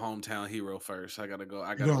gotta go hometown hero first. I gotta go.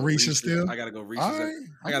 You going Reese's still? I gotta go Reese's. Right.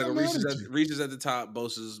 I gotta go Reese's at the top.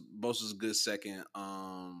 Bosa's a good second.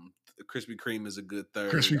 Krispy Kreme is a good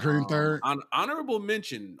third. Krispy Kreme third. Honorable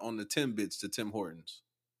mention on the Tim Bits to Tim Hortons.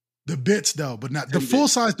 The bits though, but not the full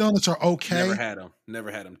size donuts are okay.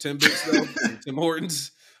 Never had them. Tim Bits though, Tim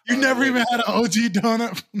Hortons. You never even had an OG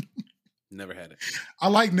donut. Never had it. I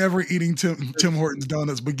like never eating Tim Hortons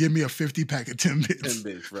donuts, but give me a 50 pack of Tim Bits. 10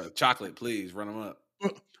 bits, bro. Chocolate, please run them up.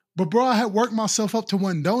 But bro, I had worked myself up to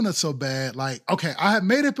one donut so bad. Like, okay, I had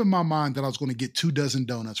made up in my mind that I was going to get 2 dozen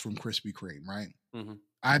donuts from Krispy Kreme, right? Mm-hmm.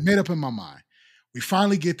 I had made up in my mind. We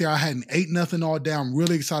finally get there. I hadn't ate nothing all day. I'm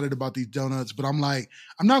really excited about these donuts, but I'm like,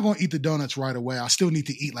 I'm not going to eat the donuts right away. I still need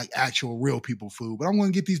to eat like actual real people food, but I'm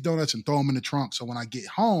going to get these donuts and throw them in the trunk. So when I get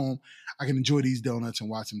home, I can enjoy these donuts and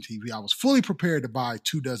watch some TV. I was fully prepared to buy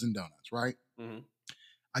 2 dozen donuts, right? Mm-hmm.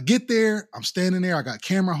 I get there. I'm standing there. I got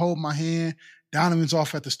camera holding my hand. Donovan's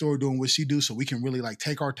off at the store doing what she do so we can really like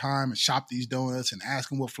take our time and shop these donuts and ask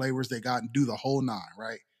them what flavors they got and do the whole 9,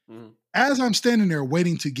 right? Mm-hmm. As I'm standing there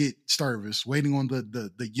waiting to get service, waiting on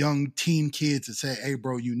the young teen kids to say, hey,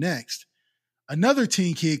 bro, you next. Another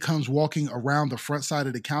teen kid comes walking around the front side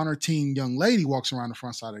of the counter. Teen young lady walks around the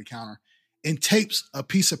front side of the counter and tapes a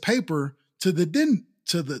piece of paper to the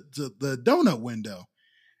donut window.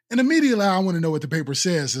 And immediately I want to know what the paper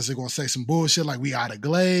says. Is it going to say some bullshit like we out of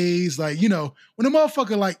glaze? Like, you know, when a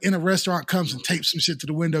motherfucker like in a restaurant comes and tapes some shit to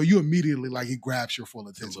the window, you immediately like it grabs your full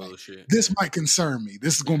attention. Like, this might concern me.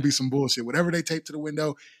 This is going to be some bullshit. Whatever they tape to the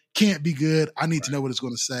window can't be good. I need to know what it's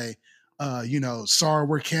going to say. You know, sorry,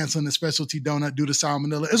 we're canceling the specialty donut due to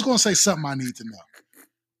salmonella. It's going to say something I need to know.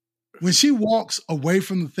 When she walks away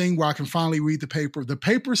from the thing where I can finally read the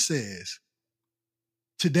paper says,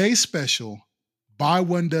 today's special, buy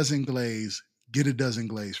 1 dozen glaze, get a dozen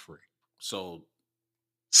glaze free. Sold,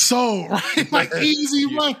 right? Like easy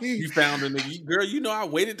money. You found a nigga. Girl, you know I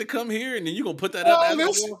waited to come here and then you going to put that up as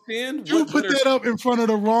I walked in? You put that up in front of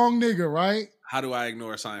the wrong nigga, right? How do I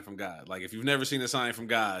ignore a sign from God? Like if you've never seen a sign from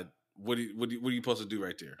God, what are you supposed to do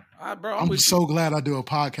right there? Bro, I'm so glad I do a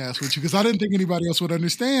podcast with you because I didn't think anybody else would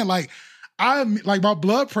understand. Like my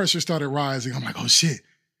blood pressure started rising. I'm like, oh shit.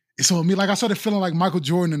 It's on me. Like I started feeling like Michael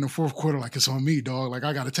Jordan in the 4th quarter. Like it's on me, dog. Like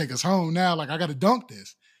I got to take us home now. Like I got to dunk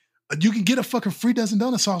this. You can get a fucking free dozen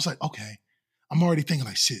donuts. So I was like, okay. I'm already thinking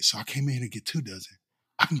like shit. So I came in here to get 2 dozen.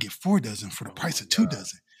 I can get 4 dozen for the price of 2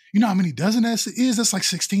 dozen. You know how many dozen that is? That's like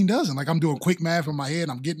 16 dozen. Like I'm doing quick math in my head.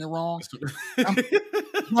 And I'm getting it wrong. I'm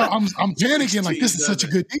panicking. Like this is such a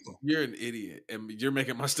good deal. You're an idiot, and you're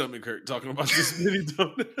making my stomach hurt talking about this many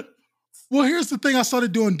donuts. Well, here's the thing. I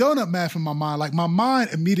started doing donut math in my mind. Like my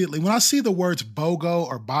mind immediately, when I see the words BOGO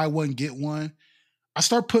or buy 1, get 1, I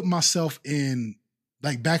start putting myself in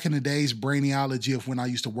like back in the days, brainiology of when I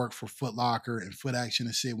used to work for Foot Locker and Foot Action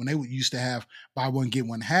and shit. When they used to have buy 1, get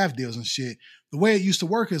 1 half deals and shit, the way it used to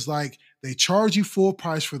work is like they charge you full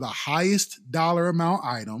price for the highest dollar amount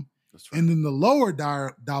item. Right. And then the lower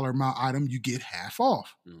dollar amount item, you get half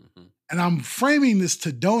off. Mm-hmm. And I'm framing this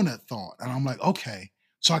to donut thought. And I'm like, okay.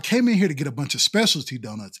 So I came in here to get a bunch of specialty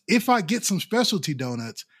donuts. If I get some specialty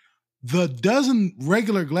donuts, the dozen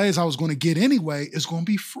regular glaze I was going to get anyway is going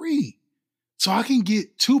to be free. So I can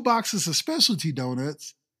get 2 boxes of specialty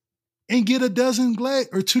donuts and get 2 dozen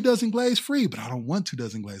glaze free. But I don't want 2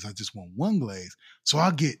 dozen glaze. I just want 1 glaze. So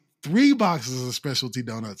I'll get 3 boxes of specialty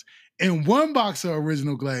donuts and 1 box of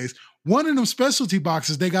original glaze one of them specialty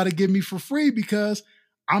boxes they got to give me for free because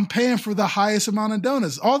I'm paying for the highest amount of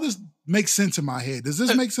donuts. All this makes sense in my head. Does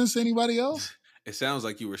this make sense to anybody else? It sounds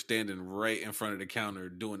like you were standing right in front of the counter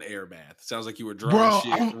doing air bath. It sounds like you were drawing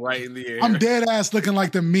shit right in the air. I'm dead ass looking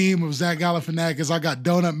like the meme of Zach Galifianakis. I got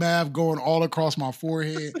donut math going all across my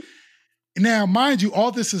forehead. Now, mind you,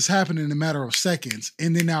 all this is happening in a matter of seconds,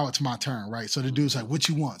 and then now it's my turn, right? So the dude's like, what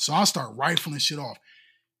you want? So I'll start rifling shit off.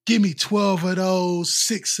 Give me 12 of those,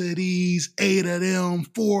 6 of these, 8 of them,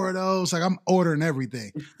 4 of those. Like, I'm ordering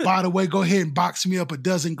everything. By the way, go ahead and box me up a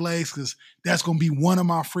dozen glazed because that's going to be one of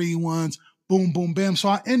my free ones. Boom, boom, bam. So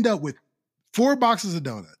I end up with 4 boxes of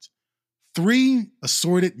donuts, 3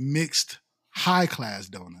 assorted mixed high-class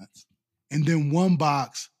donuts, and then 1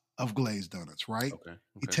 box of glazed donuts, right? Okay.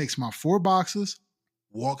 He takes my 4 boxes,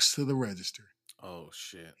 walks to the register. Oh,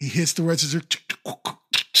 shit. He hits the register.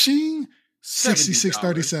 Ching.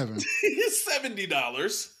 $66.37.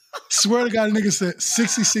 $70. Swear to God, a nigga said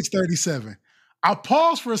 $66.37. I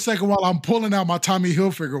pause for a second while I'm pulling out my Tommy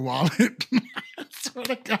Hilfiger wallet. Swear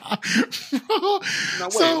to God. Now,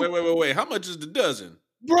 wait. How much is the dozen?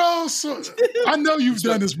 Bro, so I know you've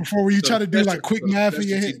done this before where you try to do like quick math in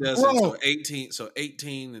your head. Bro. So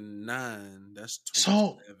 18 and 9, that's 27.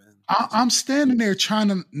 So I'm standing there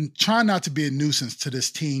trying not to be a nuisance to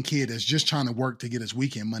this teen kid that's just trying to work to get his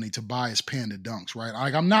weekend money to buy his Panda Dunks, right?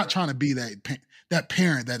 Like, I'm not trying to be that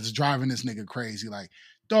parent that is driving this nigga crazy. Like,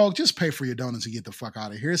 dog, just pay for your donuts and get the fuck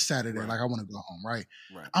out of here. It's Saturday. Right. Like, I want to go home, right?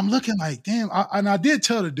 I'm looking like, damn. And I did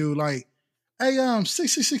tell the dude, like, hey,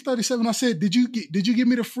 $66.37. I said, did you give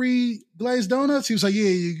me the free glazed donuts? He was like, yeah,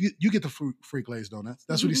 you get the free glazed donuts.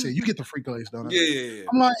 That's what he said. You get the free glazed donuts. Yeah.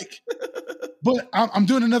 I'm like, but I'm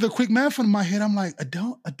doing another quick math in my head. I'm like, a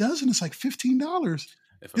dozen is like $15.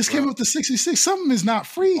 This came up to 66. Something is not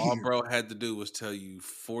free all here. Bro had to do was tell you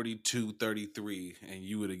 $42.33, and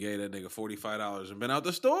you would have gave that nigga $45 and been out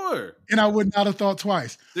the store. And I would not have thought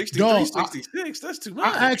twice. 66. That's too much.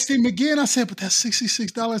 I asked him again. I said, but that's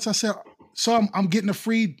 $66. I said, so I'm getting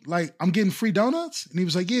I'm getting free donuts? And he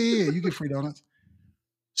was like, yeah, you get free donuts.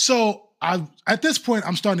 So at this point,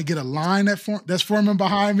 I'm starting to get a line that's forming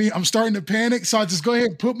behind me. I'm starting to panic. So I just go ahead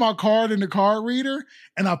and put my card in the card reader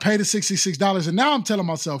and I pay the $66. And now I'm telling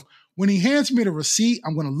myself, when he hands me the receipt,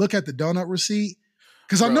 I'm going to look at the donut receipt.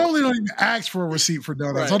 Because I normally don't even ask for a receipt for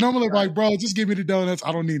donuts. I normally like, bro, just give me the donuts.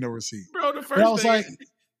 I don't need no receipt. Bro, the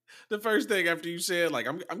first thing after you said, like,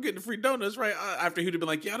 I'm getting free donuts, right? After he'd have been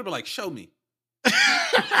like, yeah, I'd have been like, show me.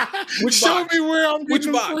 Show me where I'm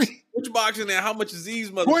getting free. Which box in there? How much is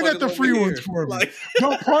these motherfuckers? Point at the free ones for me.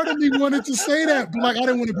 No, part of me wanted to say that, but like, I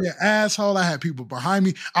didn't want to be an asshole. I had people behind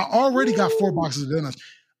me. I already got 4 boxes of donuts.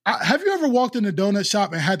 Have you ever walked in a donut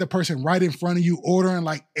shop and had the person right in front of you ordering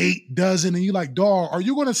like 8 dozen and you like, dog, are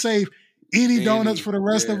you going to save any donuts for the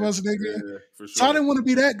rest of us, nigga? Yeah, for sure. So I didn't want to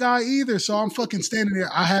be that guy either. So I'm fucking standing there.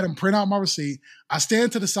 I had him print out my receipt. I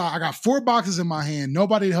stand to the side. I got 4 boxes in my hand.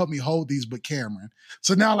 Nobody to help me hold these but Cameron.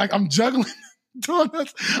 So now like I'm juggling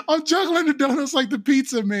donuts. I'm juggling the donuts like the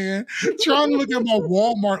pizza man, trying to look at my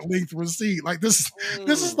Walmart linked receipt. Like this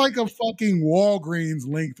is like a fucking Walgreens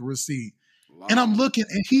linked receipt. Wow. And I'm looking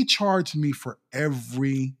and he charged me for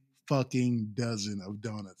every fucking dozen of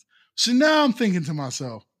donuts. So now I'm thinking to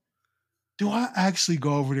myself, do I actually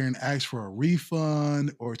go over there and ask for a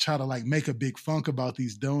refund or try to like make a big funk about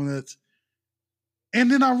these donuts? And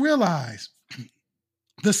then I realize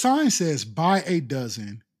the sign says buy a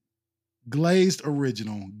dozen glazed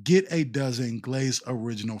original, get a dozen glazed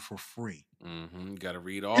original for free. Mm-hmm. Got to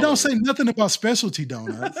read all. It don't say nothing about specialty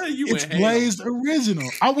donuts. It's glazed original.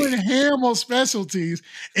 I went ham on specialties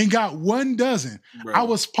and got 1 dozen. Bro. I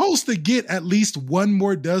was supposed to get at least 1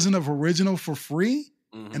 more dozen of original for free.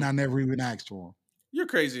 Mm-hmm. And I never even asked for them. You're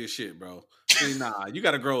crazy as shit, bro. See, nah, you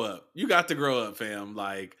got to grow up. You got to grow up, fam.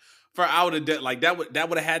 Like, for I would have like that would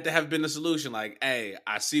have had to have been the solution. Like, hey,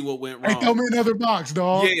 I see what went wrong. Hey, throw me another box,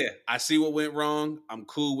 dog. Yeah, I see what went wrong. I'm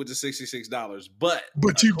cool with the $66, but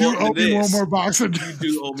you do owe me 1 more box. You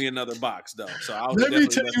do owe me another box, though. So let me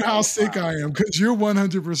tell you how sick I am, because you're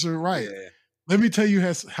 100% right. Yeah. Let me tell you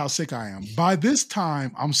how sick I am. By this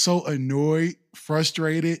time, I'm so annoyed,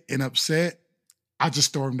 frustrated, and upset. I just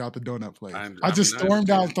stormed out the donut place. I just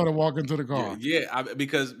stormed out and started walking to the car. Yeah,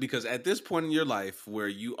 because at this point in your life where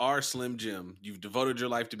you are Slim Jim, you've devoted your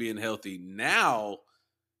life to being healthy. Now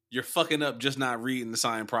you're fucking up just not reading the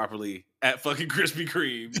sign properly at fucking Krispy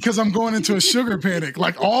Kreme. Because I'm going into a sugar panic.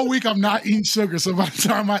 Like all week I'm not eating sugar. So by the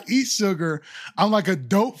time I eat sugar, I'm like a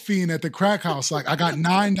dope fiend at the crack house. Like I got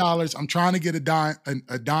 $9. I'm trying to get a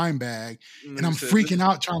dime bag. And I'm freaking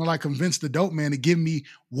out trying to like convince the dope man to give me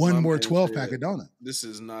one more 12-pack of donuts. This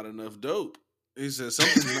is not enough dope. He said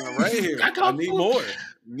something's not right here. I I got need food. more.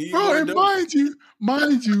 Need Bro, more and donuts.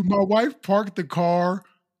 mind you, my wife parked the car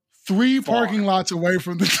 3 parking lots away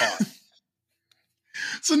from the Far.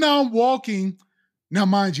 So now I'm walking. Now,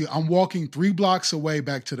 mind you, I'm walking 3 blocks away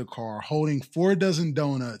back to the car, holding 4 dozen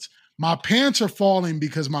donuts. My pants are falling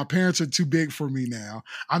because my parents are too big for me now.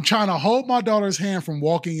 I'm trying to hold my daughter's hand from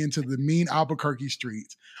walking into the mean Albuquerque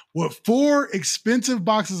streets with 4 expensive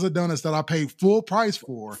boxes of donuts that I paid full price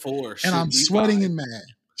for. 4 And I'm should be sweating 5. and mad.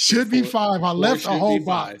 Should be 5. I 4 left a should whole be 5.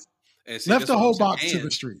 box. And see, Left that's the what I'm whole saying. box to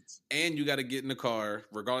the streets. And you got to get in the car,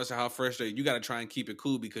 regardless of how frustrated. You got to try and keep it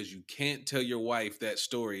cool because you can't tell your wife that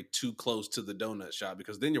story too close to the donut shop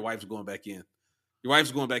because then your wife's going back in. Your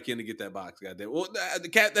wife's going back in to get that box. Goddamn. Well, the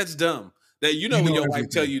cat, that's dumb. That you know when your wife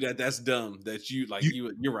tell you that's dumb. That you're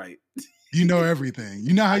right. You know everything.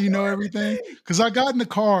 You know how you know everything? Because I got in the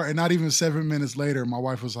car and not even 7 minutes later, my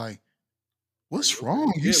wife was like, "What's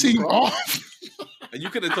wrong? You seem off." And you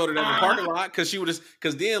could have told her that in the parking lot because she would have.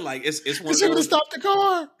 Because then, like, it's one of she would have those. stopped the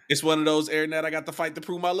car. It's one of those Aaron, I got to fight to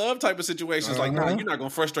prove my love type of situations. Like, nah, you're not gonna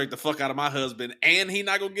frustrate the fuck out of my husband, and he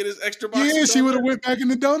not gonna get his extra box. Yeah, she would have went back in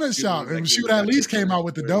the donut shop, and she would at least came out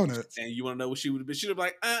with the donuts. And you want to know what she would have been? She'd have been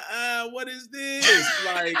like, what is this?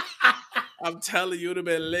 Like, I'm telling you, it would have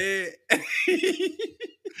been lit.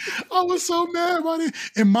 I was so mad about it.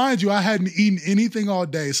 And mind you, I hadn't eaten anything all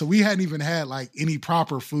day. So we hadn't even had like any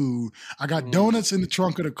proper food. I got donuts in the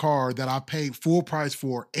trunk of the car that I paid full price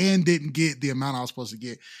for and didn't get the amount I was supposed to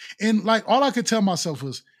get. And like all I could tell myself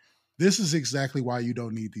was, this is exactly why you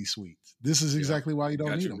don't need these sweets. This is exactly why you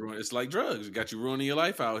don't need them. It's like drugs. It got you ruining your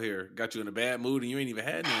life out here. Got you in a bad mood and you ain't even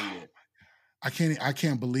had none yet. I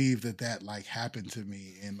can't believe that like happened to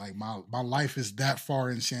me, and like my life is that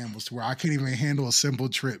far in shambles to where I can't even handle a simple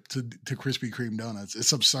trip to Krispy Kreme donuts.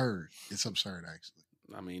 It's absurd. It's absurd, actually.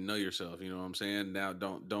 I mean, know yourself. You know what I'm saying? Now,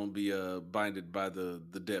 don't be binded by the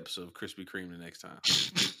depths of Krispy Kreme the next time.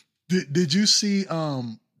 Did you see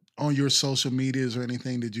on your social medias or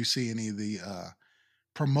anything? Did you see any of the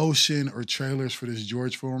promotion or trailers for this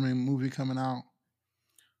George Foreman movie coming out?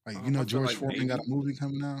 Like, George Foreman got a movie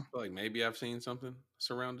coming out. I feel like maybe I've seen something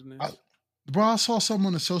surrounding this. Bro, I saw something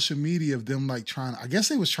on the social media of them like I guess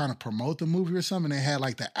they was trying to promote the movie or something. They had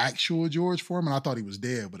like the actual George Foreman. I thought he was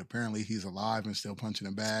dead, but apparently he's alive and still punching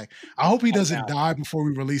a bag. I hope he doesn't die before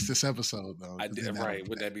we release this episode, though. Right.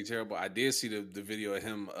 Would that be terrible? I did see the video of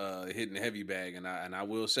him hitting the heavy bag, and I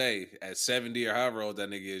will say, at 70 or however old that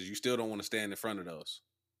nigga is, you still don't want to stand in front of those.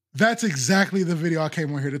 That's exactly the video I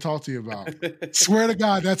came on here to talk to you about. Swear to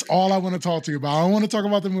God, that's all I want to talk to you about. I don't want to talk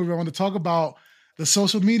about the movie. I want to talk about the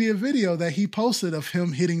social media video that he posted of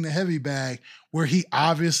him hitting the heavy bag, where he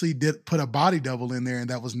obviously did put a body double in there, and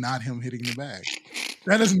that was not him hitting the bag.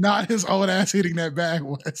 That is not his old ass hitting that bag,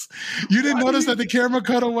 Wes. You didn't notice that the camera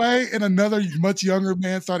cut away and another much younger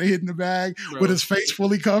man started hitting the bag with his face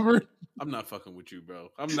fully covered? I'm not fucking with you, bro.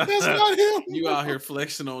 I'm not. That's not him. You out here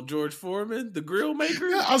flexing on George Foreman, the grill maker?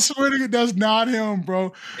 Yeah, I swear to God, that's not him,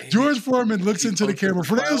 bro. George Foreman looks into the camera.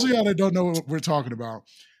 For those of y'all that don't know what we're talking about,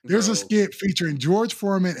 there's a skit featuring George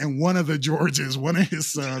Foreman and one of the Georges, one of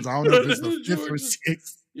his sons. I don't know if it's the fifth or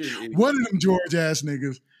sixth. One of them George ass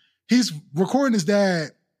niggas. He's recording his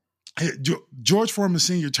dad. George Foreman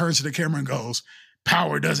Sr. turns to the camera and goes,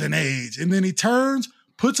 "Power doesn't age." And then he turns,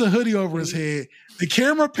 puts a hoodie over his head. The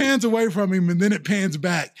camera pans away from him and then it pans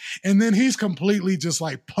back. And then he's completely just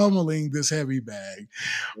like pummeling this heavy bag.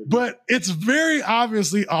 But it's very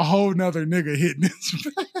obviously a whole nother nigga hitting his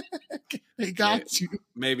bag. They got you.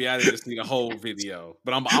 Maybe I didn't see the whole video,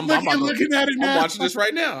 but I'm looking at it now. I'm watching this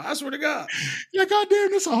right now. I swear to God. Yeah,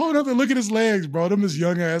 goddamn, this a whole nother. Look at his legs, bro. Them his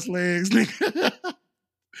young ass legs, nigga.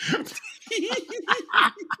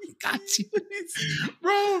 Got you,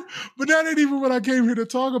 bro. But that ain't even what I came here to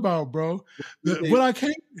talk about, bro. What I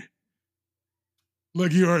came.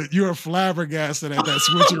 Look, you're flabbergasted at that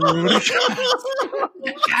switcheroo.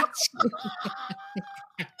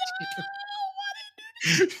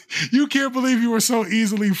 You can't believe you were so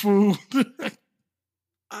easily fooled.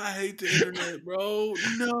 I hate the internet, bro.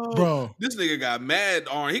 No, bro. This nigga got mad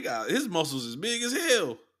arm. He got his muscles as big as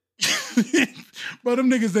hell. But them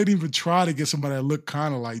niggas didn't even try to get somebody that looked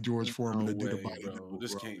kind of like George Foreman to do the body. Bro.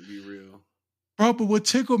 This can't be real. Bro, but what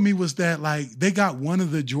tickled me was that like they got one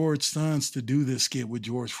of the George sons to do this skit with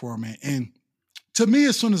George Foreman. And to me,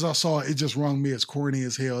 as soon as I saw it, it just rung me as corny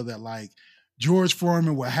as hell that like George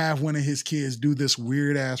Foreman would have one of his kids do this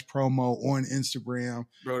weird ass promo on Instagram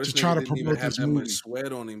to try to promote this movie. Much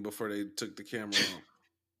sweat on him before they took the camera on.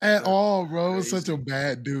 At all, bro. It's such a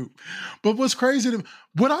bad dude. But what's crazy,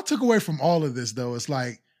 what I took away from all of this, though, is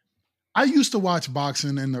like, I used to watch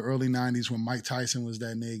boxing in the early 90s when Mike Tyson was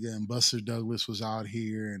that nigga and Buster Douglas was out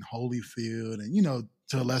here and Holyfield and,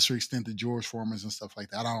 to a lesser extent, the George Foremans and stuff like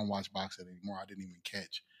that. I don't watch boxing anymore. I didn't even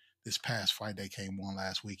catch this past fight that came on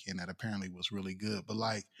last weekend that apparently was really good. But,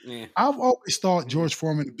 I've always thought George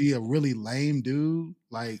Foreman to be a really lame dude.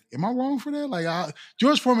 Like, am I wrong for that?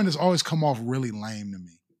 George Foreman has always come off really lame to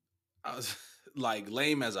me.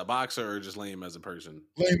 Lame as a boxer or just lame as a person?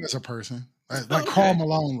 Lame as a person. Like Karl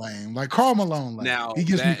Malone lame. Like Karl Malone lame. Now, he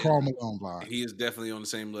gives me Karl Malone vibes. He is definitely on the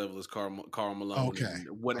same level as Karl Malone. Okay.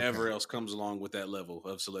 And whatever else comes along with that level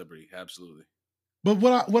of celebrity. Absolutely. But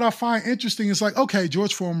what I find interesting is okay,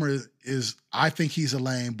 George Foreman is I think he's a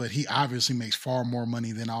lame, but he obviously makes far more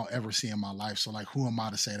money than I'll ever see in my life. So who am I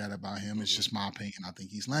to say that about him? It's just my opinion. I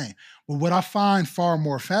think he's lame. But what I find far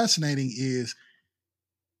more fascinating is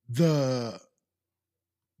the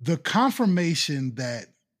confirmation that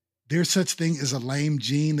there's such thing as a lame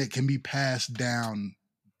gene that can be passed down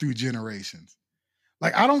through generations.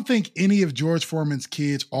 I don't think any of George Foreman's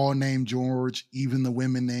kids all named George, even the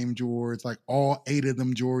women named George, all 8 of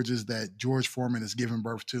them Georges that George Foreman has given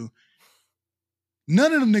birth to.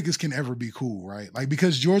 None of them niggas can ever be cool, right?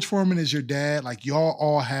 Because George Foreman is your dad, y'all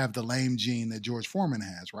all have the lame gene that George Foreman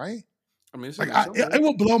has, right? I mean, it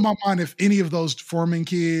will blow my mind if any of those Foreman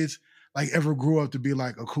kids ever grew up to be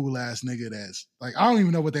a cool ass nigga that's I don't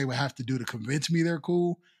even know what they would have to do to convince me they're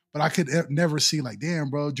cool, but I could never see damn,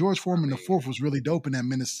 bro, George Foreman the fourth was really dope in that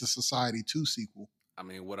Menace to Society 2 sequel. I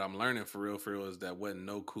mean, what I'm learning for real is that wasn't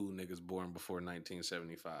no cool niggas born before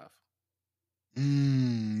 1975.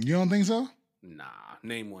 You don't think so? Nah,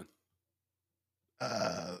 name one.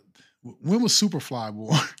 When was Superfly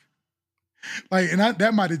born? And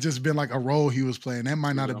that might have just been a role he was playing. That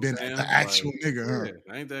might not have been the actual nigga.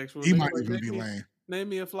 Yeah, ain't the actual. He might even be lame. Name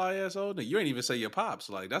me a fly ass old nigga. You ain't even say your pops.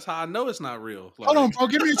 That's how I know it's not real. Hold on, bro.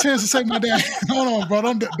 Give me a chance to say my dad. Hold on,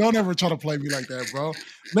 bro. Don't ever try to play me like that, bro.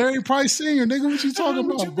 Larry Price Sr., nigga, what you talking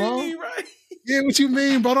about, bro? Mean, right? Yeah, what you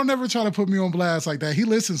mean, bro? Don't ever try to put me on blast like that. He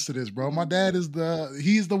listens to this, bro. My dad is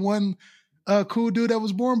he's the one cool dude that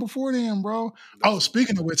was born before them, bro.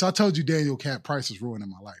 Speaking of which, I told you Daniel Cat Price is ruining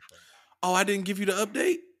my life. Right? Oh, I didn't give you the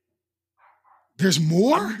update? There's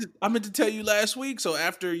more? I meant to tell you last week. So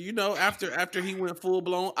after he went full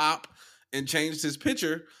blown op and changed his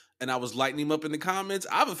picture, and I was lighting him up in the comments,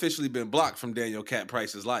 I've officially been blocked from Daniel Cat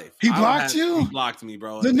Price's life. He blocked you? He blocked me,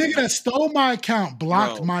 bro. The nigga that stole my account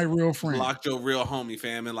blocked my real friend. Blocked your real homie,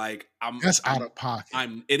 fam. And that's out of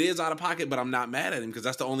pocket. It is out of pocket, but I'm not mad at him because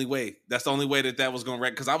that's the only way. That's the only way that was gonna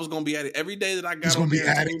wreck. Because I was gonna be at it every day that I got on there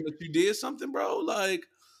that you did something, bro.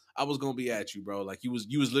 I was gonna be at you, bro. You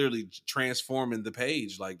was literally transforming the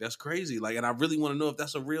page. That's crazy. And I really want to know if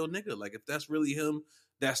that's a real nigga. If that's really him,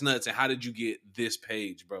 that's nuts. And how did you get this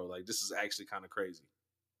page, bro? This is actually kind of crazy.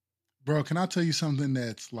 Bro, can I tell you something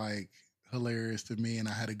that's hilarious to me? And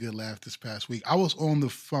I had a good laugh this past week. I was on the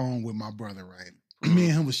phone with my brother, right? Me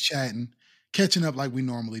and him was chatting, catching up like we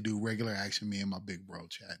normally do, regular action, me and my big bro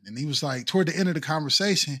chatting. And he was toward the end of the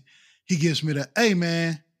conversation, he gives me hey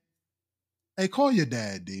man, hey, call your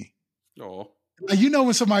dad, D. Oh.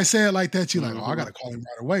 When somebody say it like that, you're oh, I gotta call him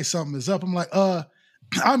right away. Something is up. I'm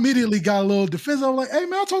I immediately got a little defensive. I'm hey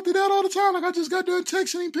man, I talk to dad all the time. I just got done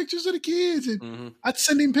texting him pictures of the kids. And I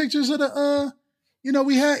send him pictures of the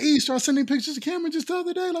we had Easter. I sent him pictures of Cameron just the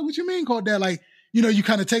other day. What you mean call dad? You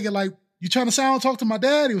kind of take it you trying to talk to my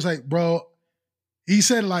dad. He was bro, he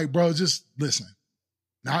said bro, just listen.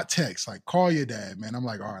 Not text. Call your dad, man. I'm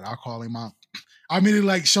all right, I'll call him out. I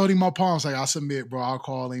immediately showed him my palms. I'll submit, bro. I'll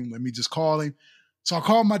call him. Let me just call him. So I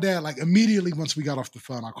called my dad immediately once we got off the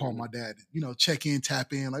phone. I called my dad, check in,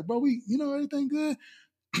 tap in. Bro, we, everything good.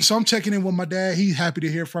 So I'm checking in with my dad. He's happy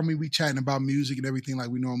to hear from me. We chatting about music and everything like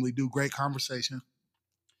we normally do. Great conversation.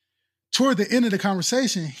 Toward the end of the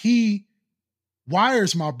conversation, he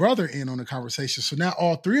wires my brother in on the conversation. So now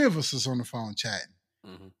all 3 of us is on the phone chatting.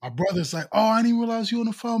 My brother's oh, I didn't realize you on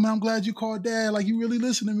the phone, man. I'm glad you called dad. You really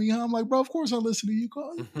listen to me, huh? I'm bro, of course I listen to you.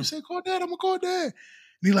 You said call dad, I'm gonna call dad.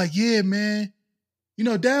 And he yeah, man.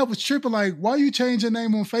 Dad was tripping, why you change your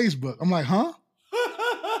name on Facebook? I'm huh?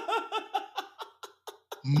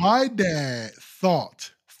 My dad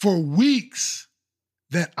thought for weeks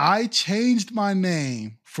that I changed my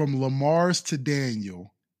name from Lamar's to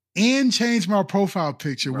Daniel and changed my profile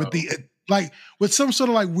picture with the with some sort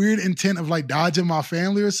of weird intent of dodging my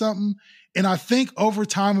family or something. And I think over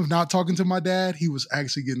time of not talking to my dad, he was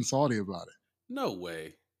actually getting salty about it. No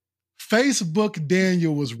way. Facebook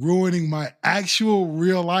Daniel was ruining my actual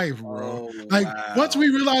real life, bro. Oh, wow. Once we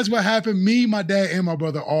realized what happened, me, my dad, and my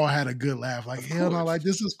brother all had a good laugh. Hell no,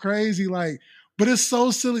 this is crazy. But it's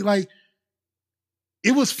so silly.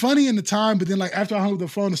 it was funny in the time, but then like after I hung up the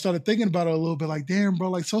phone and started thinking about it a little bit, like, damn, bro,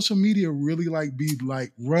 like social media really like be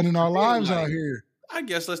like running our lives out here. I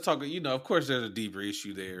guess let's talk, of course there's a deeper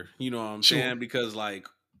issue there. You know what I'm saying? Because like,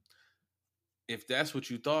 if that's what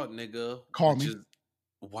you thought, nigga, call me.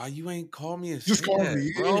 Why you ain't call me and just say call that,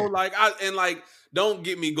 me, bro? Like don't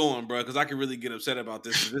get me going, bro, because I can really get upset about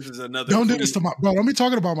this. This is another. Don't do this to my bro. Don't be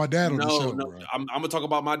talking about my dad on the show. No, bro. I'm gonna talk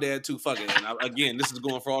about my dad too. Fuck it. And again, this is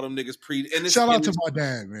going for all them niggas shout out to my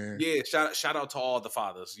dad, man. Yeah, shout out to all the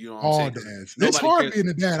fathers. You know what I'm saying? Dads. It's hard being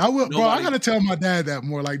a dad. I gotta tell my dad that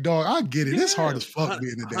more. Like, dog, I get it. It's hard as fuck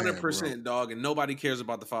being a dad. 100%, dog, and nobody cares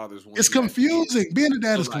about the fathers. It's confusing. Being a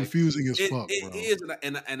dad is confusing as fuck, bro. It is,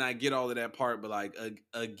 and I get all of that part, but like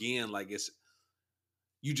again, like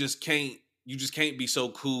you just can't be so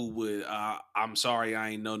cool with I'm sorry, I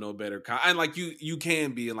ain't know no better. And like you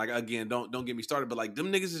can be, and like again, don't get me started, but like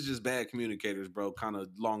them niggas is just bad communicators, bro. Kind of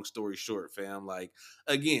long story short, fam. Like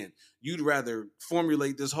again, you'd rather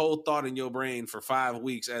formulate this whole thought in your brain for 5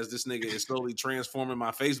 weeks as this nigga is slowly transforming my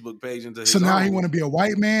Facebook page into his So now own. He want to be a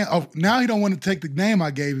white man. Oh, now he don't want to take the name I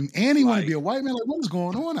gave him, and he want to be a white man. Like, what is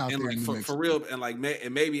going on out there? Like for real, and like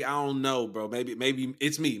maybe I don't know, bro. Maybe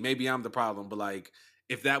it's me. Maybe I'm the problem, but like.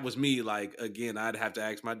 If that was me, like again, I'd have to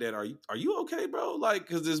ask my dad, "Are you okay, bro?" Like,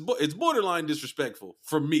 because it's borderline disrespectful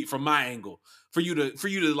from my angle, for you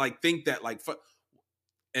to like think that like,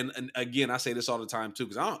 and again, I say this all the time too,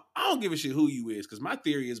 because I don't give a shit who you is, because my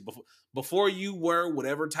theory is before you were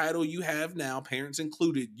whatever title you have now, parents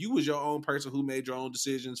included, you was your own person who made your own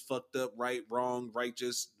decisions, fucked up, right, wrong,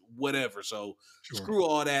 righteous, whatever. So screw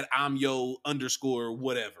all that. I'm your underscore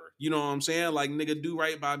whatever. You know what I'm saying? Like, nigga, do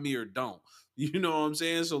right by me or don't. You know what I'm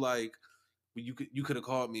saying? So like, you could have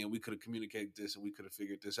called me and we could have communicated this and we could have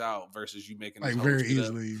figured this out, versus you making this like whole very shit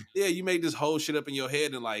easily. Up. Yeah, you made this whole shit up in your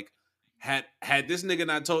head, and like had this nigga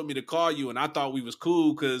not told me to call you and I thought we was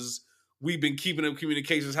cool because we've been keeping up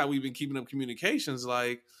communications how we've been keeping up communications,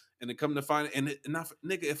 like, and to come to find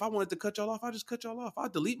nigga, if I wanted to cut y'all off, I just cut y'all off. I'll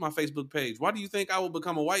delete my Facebook page. Why do you think I would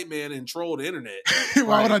become a white man and troll the internet?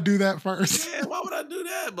 Why would I do that first? Yeah, why would I do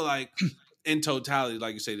that? But like, in totality,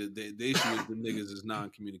 like you say, the issue is the niggas is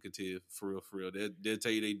non-communicative, for real. They'll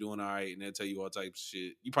tell you they doing all right, and they'll tell you all types of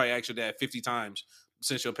shit. You probably asked your dad 50 times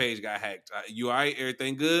since your page got hacked. You all right?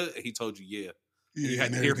 Everything good? And he told you, yeah. And you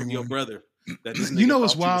had to hear from your brother that this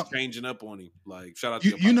nigga was changing up on him. Like, shout out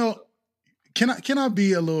to you know. Can I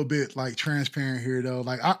be a little bit like transparent here though?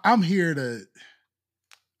 Like I'm here to.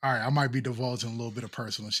 All right, I might be divulging a little bit of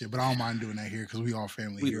personal shit, but I don't mind doing that here because we all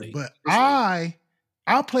family here. But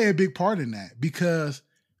I play a big part in that because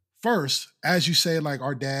first, as you say, like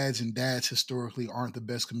our dads historically aren't the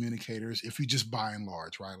best communicators if you just by and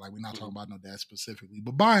large, right? Like we're not talking about no dads specifically,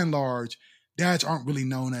 but by and large, dads aren't really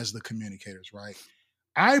known as the communicators, right?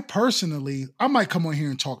 I personally, I might come on here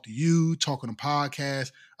and talk to you, talk on a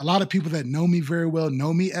podcast. A lot of people that know me very well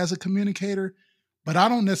know me as a communicator, but I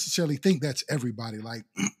don't necessarily think that's everybody. Like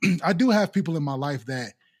I do have people in my life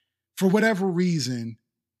that for whatever reason,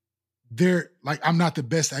 they're like, I'm not the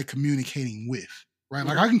best at communicating with, right?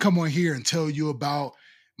 Like I can come on here and tell you about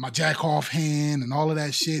my jack off hand and all of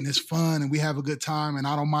that shit, and it's fun and we have a good time and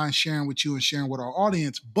I don't mind sharing with you and sharing with our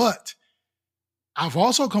audience. But I've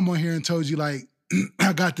also come on here and told you like,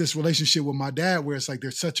 I got this relationship with my dad where it's like,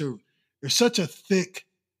 there's such a thick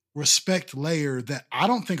respect layer that I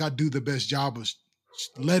don't think I do the best job of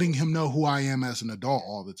letting him know who I am as an adult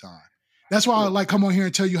all the time. That's why I like come on here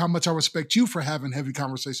and tell you how much I respect you for having heavy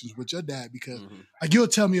conversations with your dad, because like you'll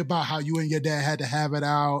tell me about how you and your dad had to have it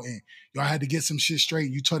out and y'all had to get some shit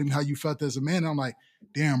straight. You told him how you felt as a man. And I'm like,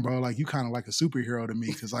 damn, bro, like you kind of like a superhero to me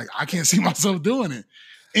because like I can't see myself doing it.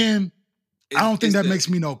 And I don't think that makes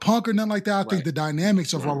me no punk or nothing like that. I think the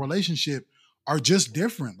dynamics of our relationship are just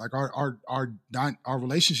different. Like our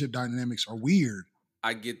relationship dynamics are weird.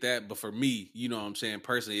 I get that, but for me, you know what I'm saying,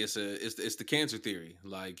 personally, it's the cancer theory.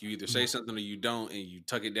 Like you either say something or you don't, and you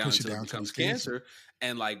tuck it down until it becomes cancer.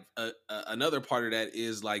 And like another part of that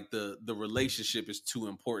is like the relationship is too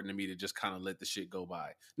important to me to just kind of let the shit go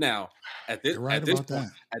by. Now at this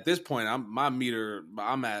point, my meter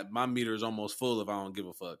is almost full if I don't give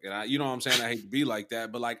a fuck. And you know what I'm saying, I hate to be like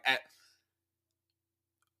that, but like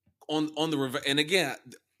on the and again.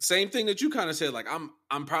 Same thing that you kind of said, like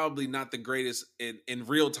I'm probably not the greatest in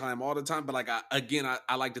real time all the time, but like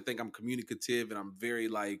I like to think I'm communicative and I'm very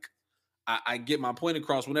like I get my point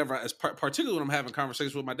across whenever, particularly when I'm having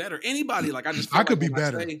conversations with my dad or anybody. Like I just feel I could like be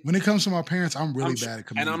better. When it comes to my parents, I'm really bad at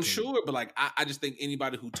communicating. And I'm sure, but like I just think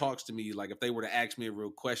anybody who talks to me, like if they were to ask me a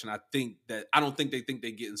real question, I don't think they think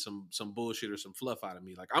they're getting some bullshit or some fluff out of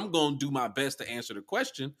me. Like I'm gonna do my best to answer the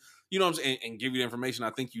question, you know what I'm saying, and give you the information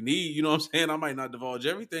I think you need. You know what I'm saying? I might not divulge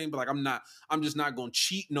everything, but like I'm just not gonna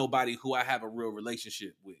cheat nobody who I have a real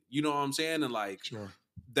relationship with. You know what I'm saying? And like sure.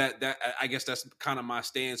 That I guess that's kind of my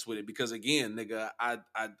stance with it, because again, nigga,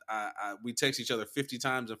 we text each other 50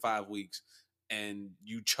 times in 5 weeks, and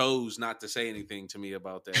you chose not to say anything to me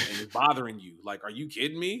about that, and it's bothering you. Like, are you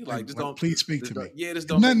kidding me? Like, just don't. Please speak to me. Yeah, just if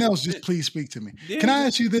don't. Nothing else. Just please speak to me. Yeah, can I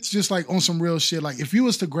ask you this, just like on some real shit? Like, if you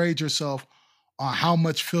was to grade yourself on how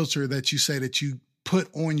much filter that you say that you put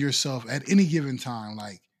on yourself at any given time,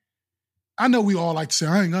 like, I know we all like to say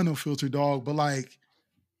I ain't got no filter, dog, but like,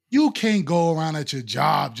 you can't go around at your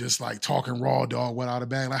job just like talking raw dog without a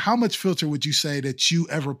bag. Like, how much filter would you say that you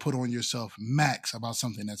ever put on yourself max about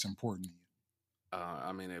something that's important to you?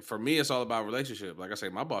 I mean, for me, it's all about relationship. Like I say,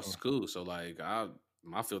 my boss is cool, so like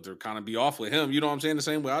my filter kind of be off with him. You know what I'm saying? The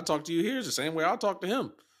same way I talk to you here is the same way I'll talk to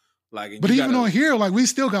him. Like, but even on here, like we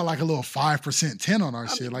still got like a little 5% tint on our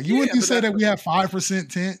shit. Like, wouldn't say that we have 5%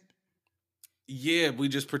 tint? Yeah, we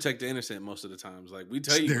just protect the innocent most of the times. Like we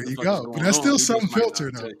tell you, there you go. But that's still some filter,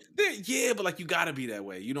 though. Yeah, but like you got to be that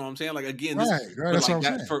way. You know what I'm saying? Like again, right. That's like what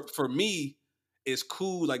I'm saying. For me, it's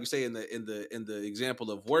cool. Like you say in the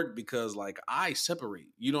example of work, because like I separate.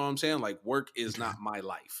 You know what I'm saying? Like work is not my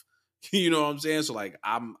life. You know what I'm saying? So like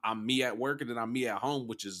I'm me at work, and then I'm me at home,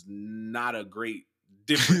 which is not a great.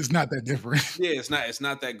 Different. It's not that different. Yeah, it's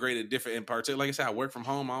not that great a different in particular. Like I said, I work from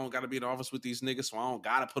home. I don't gotta be in the office with these niggas, so I don't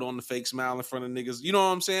gotta put on the fake smile in front of niggas. You know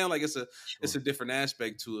what I'm saying? Like it's a different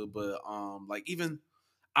aspect to it. But like even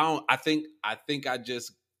I think I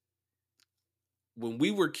just, when we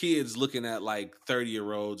were kids looking at like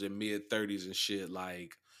 30-year-olds and mid-30s and shit,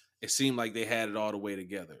 like it seemed like they had it all the way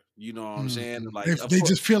together. You know what I'm saying? Like they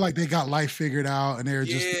just feel like they got life figured out, and they're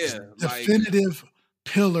just definitive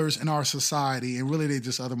pillars in our society, and really they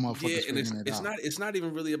just other motherfuckers figuring it out. It's not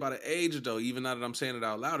even really about an age though, even now that I'm saying it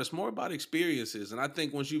out loud. It's more about experiences. And I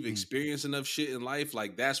think once you've experienced enough shit in life,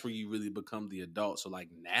 like that's where you really become the adult. So like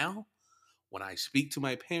now, when I speak to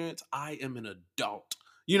my parents, I am an adult.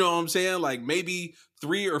 You know what I'm saying? Like maybe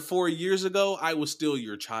 3 or 4 years ago, I was still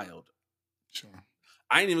your child. Sure.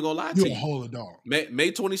 I ain't even gonna lie to you. You're a whole adult. May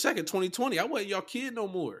 22nd, 2020, I wasn't your kid no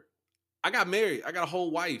more. I got married. I got a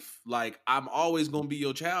whole wife. Like I'm always gonna be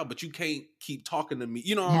your child, but you can't keep talking to me.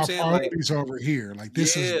 You know what I'm saying? My priorities over here. Like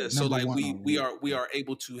this is so like we are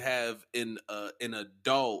able to have an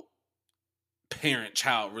adult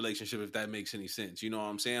parent-child relationship, if that makes any sense. You know what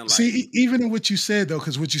I'm saying? Like, see, even in what you said though,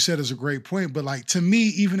 because what you said is a great point. But like to me,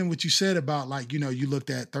 even in what you said about like, you know, you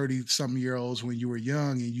looked at 30-something-year-olds when you were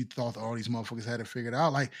young and you thought all these motherfuckers had it figured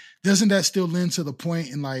out. Like, doesn't that still lend to the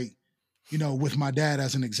point in like, you know, with my dad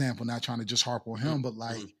as an example, not trying to just harp on him, but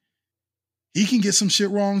like he can get some shit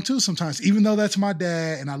wrong too sometimes, even though that's my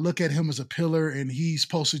dad. And I look at him as a pillar, and he's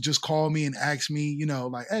supposed to just call me and ask me, you know,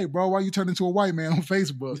 like, hey, bro, why you turned into a white man on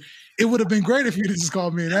Facebook? It would have been great if you just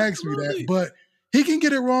called me and asked me that. But he can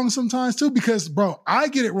get it wrong sometimes too, because, bro, I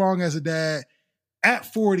get it wrong as a dad at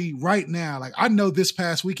 40 right now. Like, I know this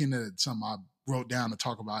past weekend that something I wrote down to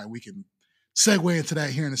talk about, and we can segue into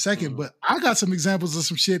that here in a second, but I got some examples of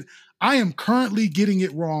some shit I am currently getting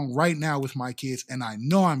it wrong right now with my kids, and I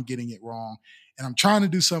know I'm getting it wrong, and I'm trying to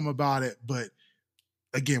do something about it. But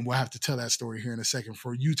again, we'll have to tell that story here in a second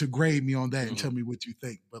for you to grade me on that and tell me what you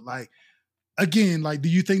think. But like, again, like, do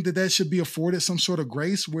you think that should be afforded some sort of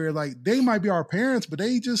grace where like they might be our parents, but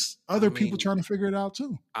they just people trying to figure it out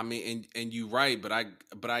too? I mean, and you're right, but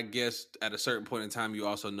I guess at a certain point in time, you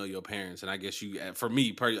also know your parents, and I guess for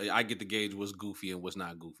me personally, I get to gauge what's goofy and what's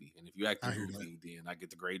not goofy, and if you act goofy, then I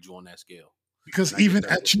get to grade you on that scale. Because even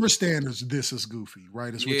at your standards, this is goofy,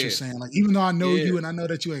 right? Is what you're saying. Like, even though I know you and I know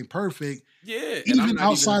that you ain't perfect, even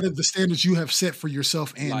outside of the standards you have set for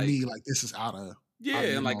yourself and me, like this is out of.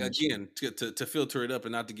 And like again, to filter it up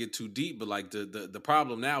and not to get too deep, but like the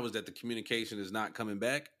problem now is that the communication is not coming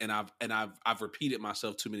back, and I've repeated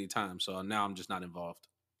myself too many times, so now I'm just not involved.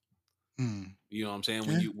 You know what I'm saying?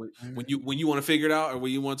 When you want to figure it out or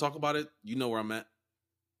when you want to talk about it, you know where I'm at.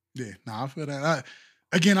 Yeah, no, I feel that.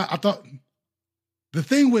 I thought the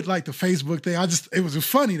thing with like the Facebook thing, it was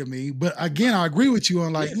funny to me. But again, I agree with you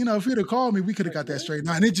on like, you know, if you'd have called me, we could have got that straight.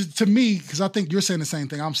 Now, and it just, to me, because I think you're saying the same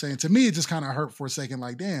thing I'm saying, to me, it just kind of hurt for a second.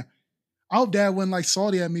 Like, damn, I hope dad wasn't like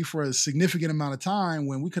salty at me for a significant amount of time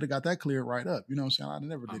when we could have got that cleared right up. You know what I'm saying? I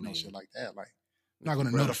never did no shit like that. Like, I'm not going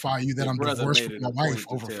to notify you that I'm divorced from my wife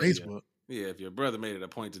over Facebook. Yeah, if your brother made it a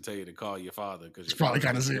point to tell you to call your father because It's probably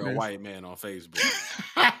kind of you're a serious. white man on Facebook.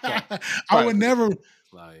 I would never.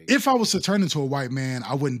 Like, If I was to turn into a white man,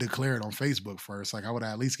 I wouldn't declare it on Facebook first. Like I would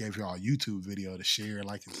at least give y'all a YouTube video to share,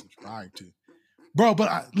 like, and subscribe to. Bro,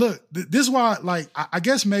 but look, this is why, like, I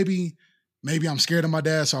guess maybe I'm scared of my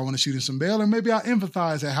dad, so I want to shoot him some bail, or maybe I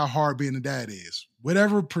empathize at how hard being a dad is.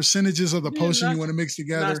 Whatever percentages of the potion you want to mix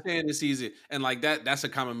together. I'm not saying it's easy. And like that's a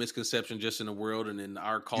common misconception just in the world and in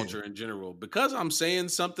our culture in general. Because I'm saying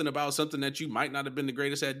something about something that you might not have been the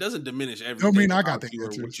greatest at doesn't diminish everything. Don't mean I got the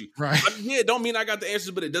answers. Right. Yeah, don't mean I got the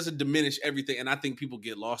answers, but it doesn't diminish everything. And I think people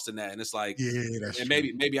get lost in that. And it's like, that's and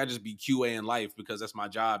true. maybe I just be QA in life because that's my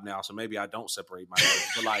job now. So maybe I don't separate my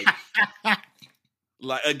life. But like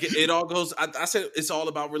like it all goes. I said it's all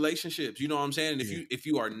about relationships. You know what I'm saying? And if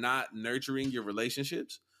you are not nurturing your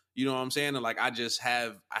relationships, you know what I'm saying? And like I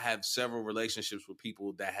have several relationships with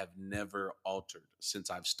people that have never altered since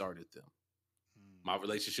I've started them. My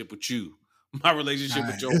relationship with you, my relationship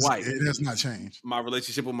with your wife, it has not changed. My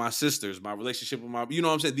relationship with my sisters, my relationship with my, you know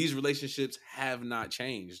what I'm saying? These relationships have not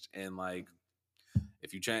changed, and like.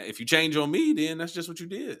 If you change on me, then that's just what you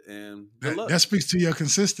did. And that speaks to your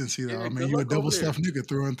consistency, though. I mean, you're a double stuffed nigga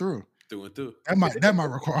through and through. Through and through. That might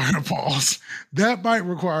require a pause. That might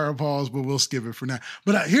require a pause, but we'll skip it for now.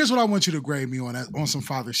 But here's what I want you to grade me on some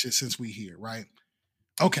father shit since we here, right?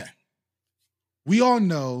 Okay. We all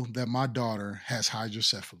know that my daughter has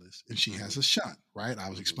hydrocephalus and she has a shunt, right? I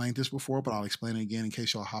was explaining this before, but I'll explain it again in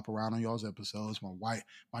case y'all hop around on y'all's episodes.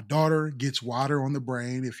 My daughter gets water on the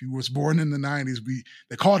brain. If you was born in the 90s,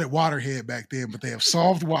 they called it waterhead back then, but they have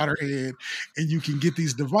solved waterhead, and you can get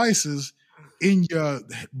these devices in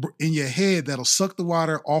your head that'll suck the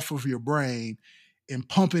water off of your brain and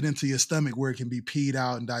pump it into your stomach where it can be peed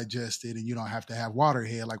out and digested, and you don't have to have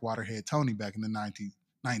waterhead like Waterhead Tony back in the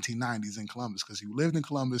 1990s in Columbus, because you lived in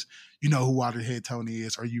Columbus, you know who Waterhead Tony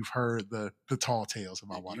is, or you've heard the tall tales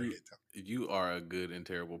about Waterhead Tony. You are a good and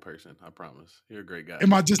terrible person, I promise. You're a great guy.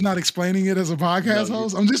 Am I just not explaining it as a podcast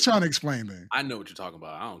host? I'm just trying to explain things. I know what you're talking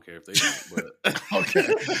about. I don't care if they don't, but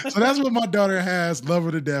okay. So that's what my daughter has. Love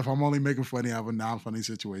her to death. I'm only making funny out of a non-funny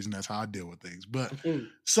situation. That's how I deal with things. But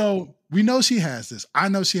so we know she has this. I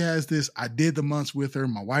know she has this. I did the months with her.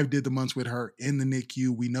 My wife did the months with her in the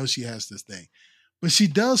NICU. We know she has this thing. But she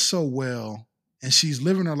does so well, and she's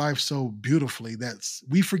living her life so beautifully that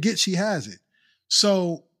we forget she has it.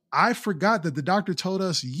 So I forgot that the doctor told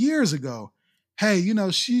us years ago, hey, you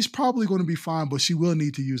know, she's probably going to be fine, but she will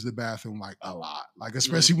need to use the bathroom like a lot. Like,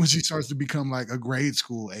 especially when she starts to become like a grade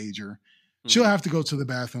school ager, she'll have to go to the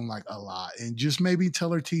bathroom like a lot. And just maybe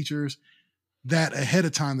tell her teachers that ahead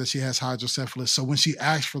of time that she has hydrocephalus. So when she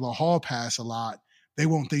asks for the hall pass a lot, they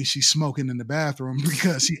won't think she's smoking in the bathroom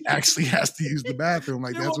because she actually has to use the bathroom.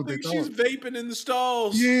 Like, that's what they thought. She's vaping in the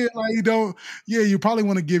stalls. Yeah, like you probably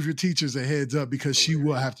want to give your teachers a heads up because she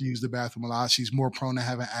will have to use the bathroom a lot. She's more prone to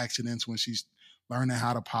having accidents when she's learning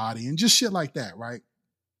how to potty and just shit like that, right?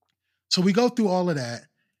 So we go through all of that.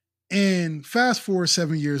 And fast forward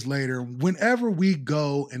 7 years later, whenever we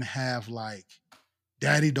go and have like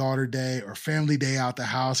daddy-daughter day or family day out the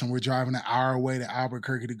house and we're driving an hour away to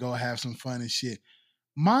Albuquerque to go have some fun and shit,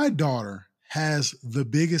 my daughter has the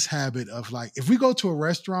biggest habit of like, if we go to a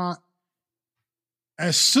restaurant,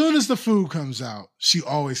 as soon as the food comes out, she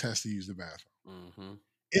always has to use the bathroom. Mm-hmm.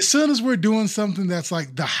 As soon as we're doing something that's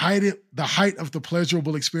like the height of the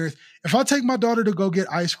pleasurable experience, if I take my daughter to go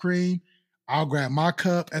get ice cream, I'll grab my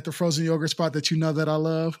cup at the frozen yogurt spot that you know that I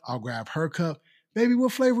love. I'll grab her cup. Baby,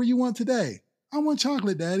 what flavor you want today? I want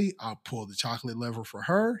chocolate, Daddy. I'll pull the chocolate lever for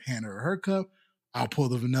her, hand her her cup. I'll pull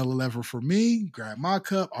the vanilla lever for me, grab my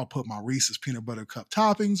cup. I'll put my Reese's peanut butter cup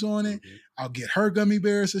toppings on it. Mm-hmm. I'll get her gummy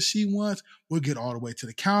bears as she wants. We'll get all the way to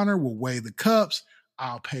the counter. We'll weigh the cups.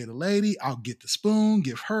 I'll pay the lady. I'll get the spoon,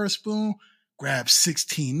 give her a spoon, grab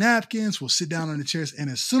 16 napkins. We'll sit down on the chairs. And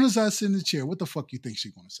as soon as I sit in the chair, what the fuck you think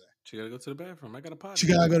she's going to say? She got to go to the bathroom. I got a potty.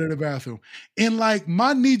 She got to go to the bathroom. And like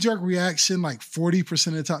my knee-jerk reaction, like 40%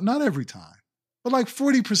 of the time, not every time, but like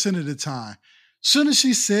 40% of the time, as soon as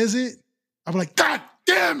she says it, I'm like, God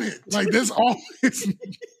damn it. Like, this always,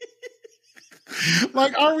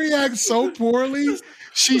 like, I react so poorly.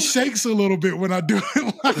 She shakes a little bit when I do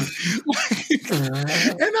it.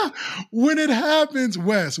 When it happens,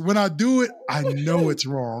 Wes, when I do it, I know it's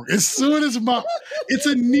wrong. As soon as it's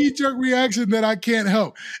a knee-jerk reaction that I can't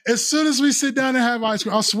help. As soon as we sit down and have ice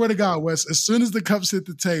cream, I swear to God, Wes, as soon as the cups hit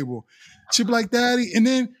the table, she'll be like, Daddy, and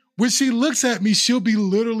then when she looks at me, she'll be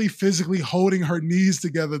literally physically holding her knees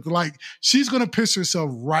together. Like, she's going to piss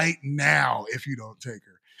herself right now if you don't take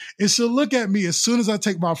her. And she'll look at me as soon as I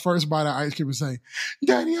take my first bite of ice cream and say,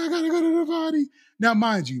 Daddy, I got to go to the potty. Now,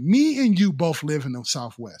 mind you, me and you both live in the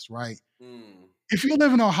Southwest, right? If you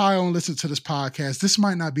live in Ohio and listen to this podcast, this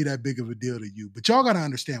might not be that big of a deal to you, but y'all got to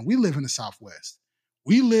understand, we live in the Southwest.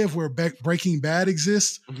 We live where Breaking Bad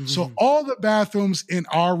exists. So all the bathrooms in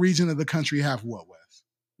our region of the country have what, Wes?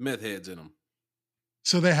 Meth heads in them.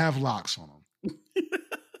 So they have locks on them.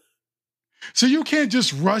 So you can't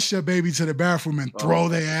just rush your baby to the bathroom and throw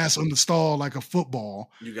their ass on the stall like a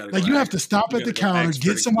football. You have to stop at the counter,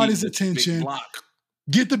 get somebody's attention,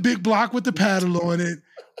 get the big block with the paddle on it,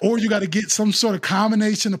 or you got to get some sort of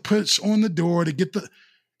combination to push on the door to get the.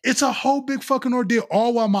 It's a whole big fucking ordeal.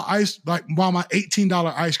 All while my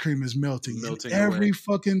 $18 ice cream is melting every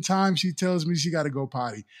fucking time she tells me she got to go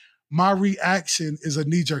potty, my reaction is a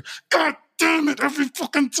knee jerk. God damn it! Every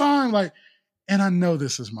fucking time, and I know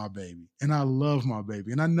this is my baby, and I love my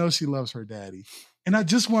baby, and I know she loves her daddy, and I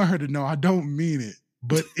just want her to know I don't mean it,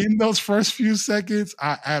 but in those first few seconds,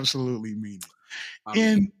 I absolutely mean it.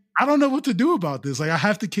 And I don't know what to do about this. I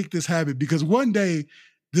have to kick this habit because one day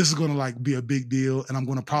this is going to be a big deal, and I'm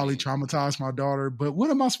going to probably traumatize my daughter. But what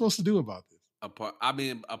am I supposed to do about this? A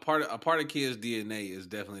part of kids' DNA is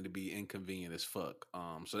definitely to be inconvenient as fuck.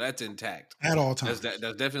 So that's intact at all times.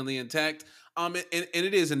 That's definitely intact. And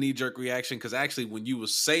it is a knee jerk reaction because actually, when you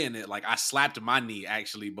was saying it, I slapped my knee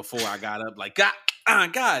actually before I got up.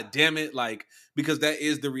 God damn it! Because that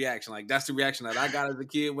is the reaction. That's the reaction that I got as a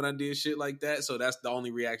kid when I did shit like that. So that's the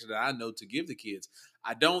only reaction that I know to give the kids.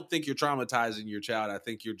 I don't think you're traumatizing your child. I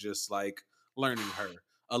think you're just learning her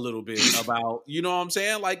a little bit about, you know what I'm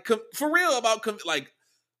saying? For real about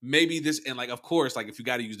maybe this, and of course, if you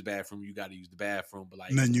got to use the bathroom, you got to use the bathroom, but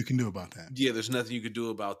nothing you can do about that. Yeah, there's nothing you could do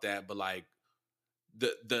about that. But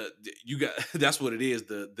you got that's what it is.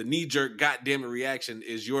 The knee jerk goddamn it reaction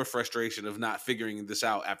is your frustration of not figuring this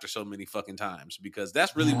out after so many fucking times, because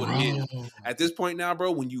that's really what it is at this point now,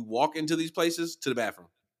 bro. When you walk into these places, to the bathroom.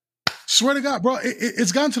 Swear to God, bro,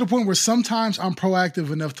 it's gotten to the point where sometimes I'm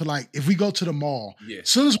proactive enough to if we go to the mall, as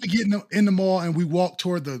soon as we get in the mall and we walk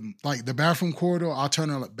toward the bathroom corridor, I'll turn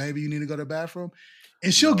her baby, you need to go to the bathroom.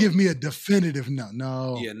 And she'll give me a definitive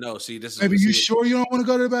no. Yeah, no. See, this is. Baby, you sure you don't want to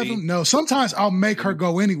go to the bathroom? No. Sometimes I'll make her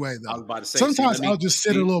go anyway, though. I was about to say. Sometimes I'll just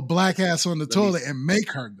sit her little black ass on the toilet and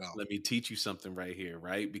make her go. Let me teach you something right here,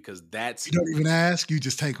 right? Because that's. You don't even ask. You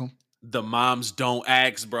just take them. The moms don't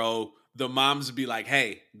ask, bro. The moms be like,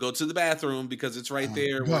 "Hey, go to the bathroom because it's right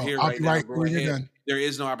there. We're here right now, bro. There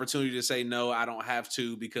is no opportunity to say no. I don't have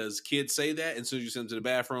to," because kids say that, and as soon as you send them to the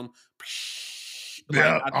bathroom.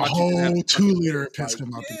 A whole 2 liter pissed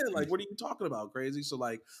him out. Yeah, what are you talking about, crazy? So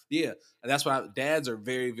yeah, and that's why dads are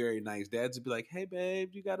very, very nice. Dads would be like, "Hey,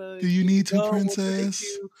 babe, you gotta. Do you need to, princess?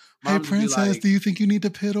 Hey, princess, do you think you need to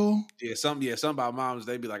piddle?" Yeah, some about moms.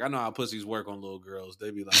 They be like, "I know how pussies work on little girls."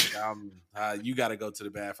 They be like, "You gotta go to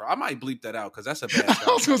the bathroom." I might bleep that out because that's a bad.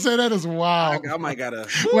 I was gonna say that is wild. I might gotta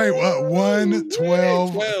wait. What? 1,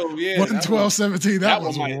 12, 1, 12, 17. That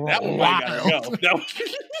was wild. That one might gotta go.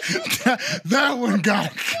 That one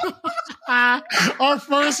got our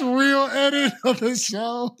first real edit of the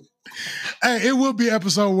show. Hey, it will be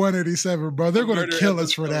episode 187, bro. They're going to kill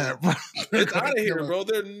us for that, bro. It's out of here, bro.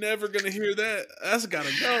 They're never going to hear that. That's got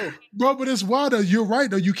to go. Bro, but it's wild, though. You're right,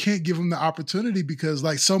 though. You can't give them the opportunity because,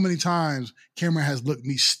 so many times, Cameron has looked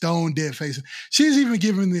me stone dead face. She's even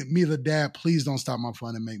giving me the dad, please don't stop my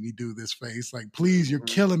fun and make me do this face. Please, you're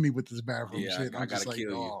killing me with this bathroom shit. I got to kill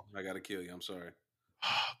you. I got to kill you. I'm sorry.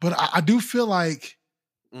 But I do feel like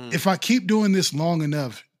if I keep doing this long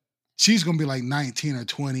enough, she's going to be 19 or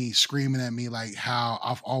 20 screaming at me how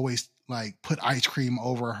I've always put ice cream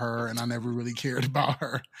over her and I never really cared about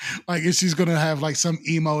her. If she's going to have some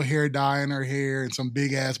emo hair dye in her hair and some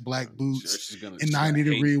big ass black boots in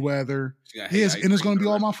 90-degree weather. Yes, and it's going to be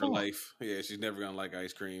all my fault. Yeah, she's never going to like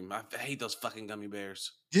ice cream. I hate those fucking gummy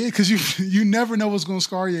bears. Yeah, because you never know what's going to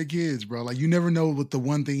scar your kids, bro. You never know what the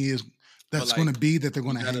one thing is that's going to be that they're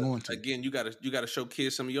going to hang on to. Again, you gotta show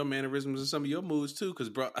kids some of your mannerisms and some of your moods too. Because,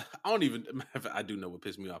 bro, I do know what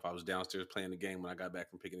pissed me off. I was downstairs playing the game when I got back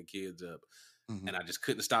from picking the kids up, and I just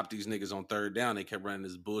couldn't stop these niggas on third down. They kept running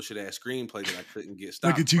this bullshit ass screenplay that I couldn't get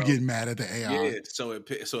stopped. Look at you getting mad at the AI. Yeah, so it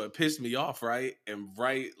pissed me off, right? And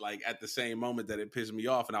at the same moment that it pissed me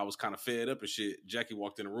off, and I was kind of fed up and shit. Jackie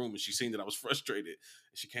walked in the room and she seen that I was frustrated,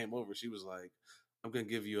 and she came over. She was like, "I'm gonna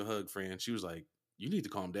give you a hug, friend." She was like, "You need to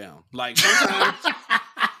calm down."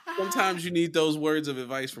 Sometimes you need those words of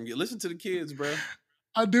advice from you. Listen to the kids, bro.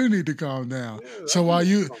 I do need to calm down. Yeah,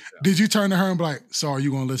 so did you turn to her and be like, "So are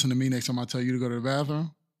you going to listen to me next time I tell you to go to the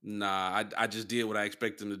bathroom?" Nah, I just did what I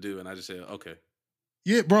expect them to do, and I just said, "Okay."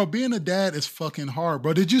 Yeah, bro, being a dad is fucking hard,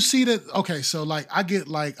 bro. Did you see that? Okay, so like I get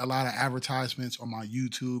like a lot of advertisements on my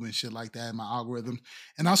YouTube and shit like that in my algorithms.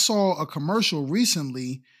 And I saw a commercial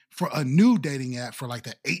recently for a new dating app for like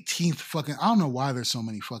the 18th fucking, I don't know why there's so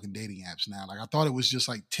many fucking dating apps now. Like I thought it was just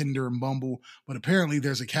like Tinder and Bumble, but apparently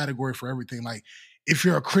there's a category for everything. Like if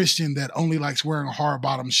you're a Christian that only likes wearing hard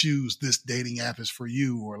bottom shoes, this dating app is for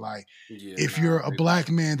you. Or like Yeah, if you're a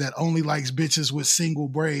black man that only likes bitches with single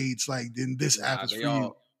braids, like then this app is for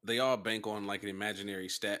you. they all bank on like an imaginary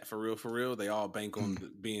stat for real, for real. They all bank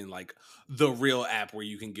on being like the real app where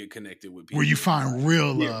you can get connected with Where you people. find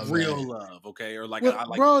real Yeah, love. real love. Okay, or like Well, I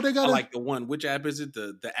like bro, they I gotta. like the one. Which app is it?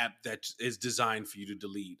 The app that is designed for you to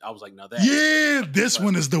delete. I was like, no, that. Yeah, this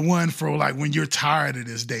one is the one for like when you're tired of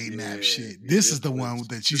this dating app shit. Yeah, This is the one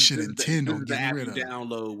that you should intend on the getting app rid you of.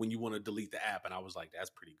 download when you want to delete the app, and I was like, that's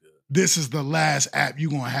pretty good. This is the last app you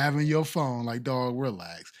gonna have in your phone. Like, dog,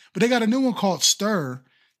 relax. But they got a new one called Stir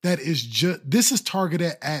that is just. This is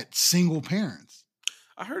targeted at single parents.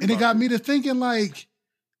 I heard, and it got me to thinking like.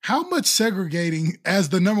 How much segregating, as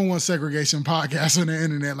the number one segregation podcast on the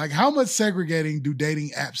internet, like how much segregating do dating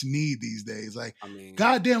apps need these days? Like, I mean,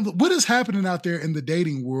 goddamn, what is happening out there in the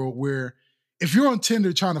dating world where if you're on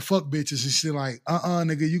Tinder trying to fuck bitches and shit like,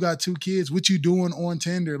 nigga, you got 2 kids, what you doing on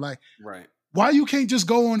Tinder? Like, right. Why you can't just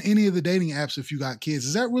go on any of the dating apps if you got kids?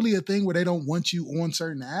 Is that really a thing where they don't want you on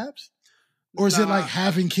certain apps? Or is it like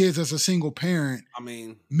having kids as a single parent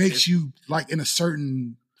makes you like in a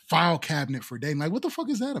certain file cabinet for dating? Like, what the fuck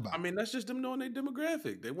is that about? I mean, that's just them knowing their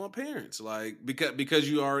demographic. They want parents, like because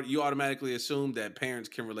you automatically assume that parents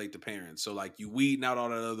can relate to parents. So like you weeding out all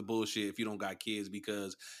that other bullshit if you don't got kids.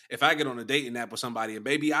 Because if I get on a dating app with somebody and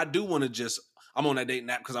baby, I do want to just I'm on that dating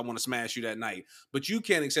app because I want to smash you that night. But you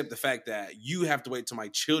can't accept the fact that you have to wait till my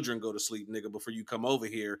children go to sleep, nigga, before you come over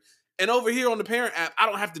here. And over here on the parent app, I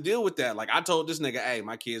don't have to deal with that. Like I told this nigga, hey,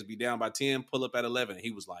 my kids be down by 10, pull up at 11. He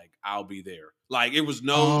was like, I'll be there. Like it was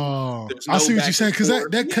no. I see what you're saying, because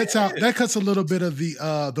that cuts a little bit of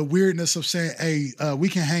the weirdness of saying, hey, we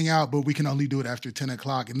can hang out, but we can only do it after 10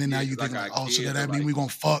 o'clock. And then now you think like, oh, so that mean we gonna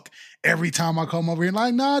fuck every time I come over here?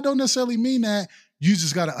 Like, nah, I don't necessarily mean that. You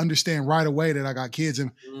just got to understand right away that I got kids.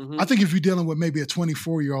 And I think if you're dealing with maybe a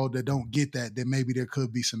 24-year-old that don't get that, then maybe there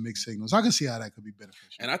could be some mixed signals. I can see how that could be beneficial.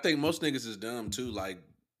 And I think most niggas is dumb too. Like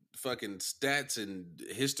fucking stats and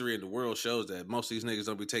history in the world shows that most of these niggas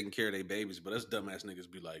don't be taking care of their babies. But us dumbass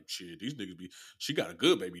niggas be like, shit, these niggas be, she got a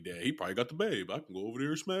good baby dad. He probably got the babe. I can go over there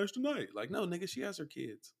and smash tonight. Like, no, nigga, she has her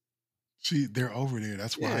kids. They're over there.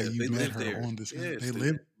 That's why you met her there. on this. Yeah, they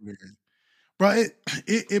live there. Bro,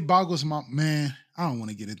 it boggles my man. I don't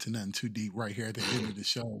want to get into nothing too deep right here at the end of the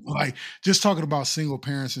show. Like just talking about single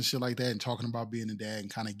parents and shit like that, and talking about being a dad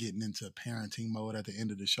and kind of getting into parenting mode at the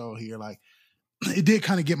end of the show here. Like it did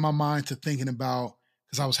kind of get my mind to thinking about,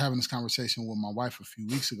 because I was having this conversation with my wife a few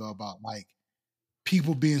weeks ago about like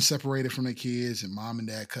people being separated from their kids and mom and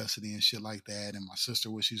dad custody and shit like that, and my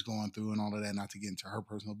sister what she's going through and all of that. Not to get into her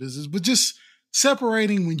personal business, but just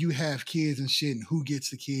separating when you have kids and shit, and who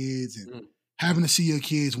gets the kids and having to see your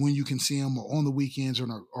kids when you can see them or on the weekends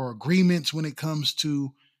or agreements when it comes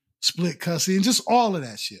to split custody and just all of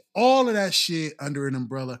that shit under an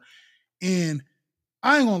umbrella. And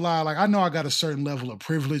I ain't gonna lie, like I know I got a certain level of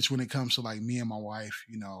privilege when it comes to like me and my wife,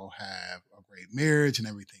 you know, have a great marriage and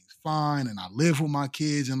everything's fine and I live with my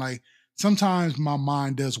kids, and like sometimes my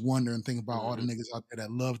mind does wonder and think about all the niggas out there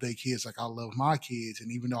that love their kids like I love my kids.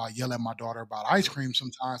 And even though I yell at my daughter about ice cream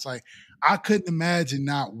sometimes, like I couldn't imagine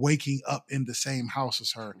not waking up in the same house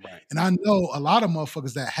as her. Right. And I know a lot of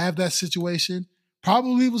motherfuckers that have that situation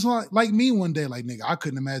probably was like me one day, like, nigga, I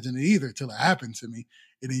couldn't imagine it either till it happened to me.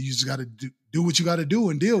 And then you just got to do what you got to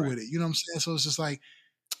do and deal with it. You know what I'm saying? So it's just like,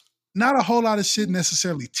 not a whole lot of shit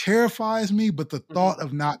necessarily terrifies me, but the thought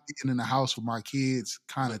of not being in the house with my kids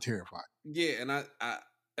kind of terrifies. Yeah,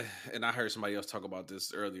 and I heard somebody else talk about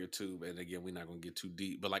this earlier too. And again, we're not gonna get too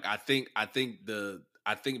deep, but like I think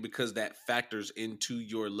because that factors into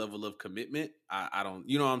your level of commitment, I don't,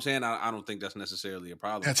 you know what I'm saying? I don't think that's necessarily a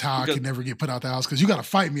problem. That's how I can never get put out the house, because you got to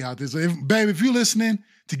fight me out this. Babe, if you listening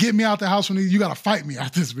to get me out the house, you got to fight me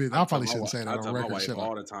out this bitch. I probably shouldn't say that on record. My wife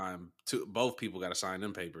all the time. Both people got to sign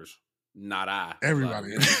them papers. Not I.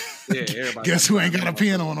 Everybody. Everybody. Guess who ain't got a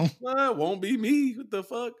pen on them? Well, won't be me. What the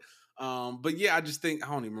fuck? But yeah, I just think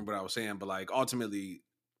I don't even remember what I was saying, but like ultimately,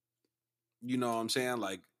 you know what I'm saying?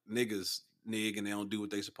 Like niggas nig and they don't do what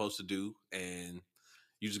they supposed to do, and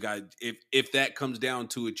you just got if that comes down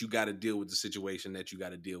to it, you got to deal with the situation that you got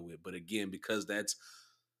to deal with. But again, because that's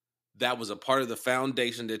that was a part of the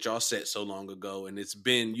foundation that y'all set so long ago, and it's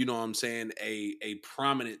been, you know what I'm saying, a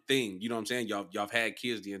prominent thing. You know what I'm saying? Y'all have had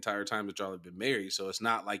kids the entire time that y'all have been married, so it's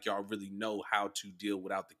not like y'all really know how to deal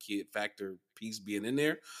without the kid factor piece being in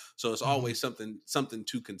there. So it's always something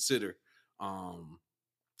to consider.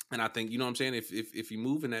 And I think, you know what I'm saying, if you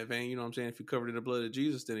move in that vein, you know what I'm saying, if you covered in the blood of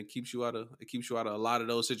Jesus, then it keeps you out of a lot of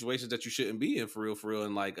those situations that you shouldn't be in, for real.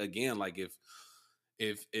 And like, again, like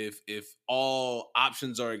if all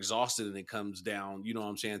options are exhausted and it comes down, you know what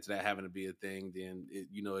I'm saying, to that having to be a thing, then it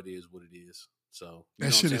is what it is. So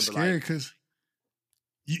that shit is scary, because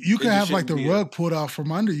you could have like the rug pulled out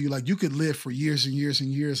from under you. Like, you could live for years and years and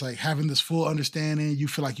years, like having this full understanding. You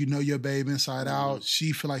feel like you know your babe inside out.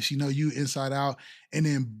 She feel like she know you inside out. And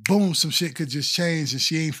then boom, some shit could just change and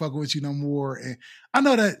she ain't fucking with you no more. And I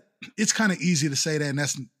know that it's kind of easy to say that, and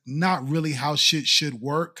that's not really how shit should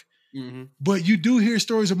work. But you do hear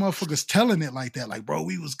stories of motherfuckers telling it like that. Like, bro,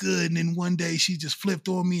 we was good, and then one day she just flipped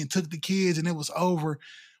on me and took the kids and it was over.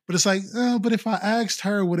 But it's like, but if I asked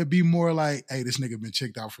her, would it be more like, hey, this nigga been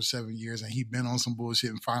checked out for 7 years and he been on some bullshit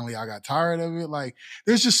and finally I got tired of it? Like,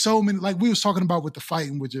 there's just so many, like we was talking about with the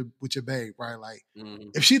fighting with your babe, right? Like,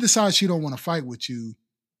 if she decides she don't want to fight with you,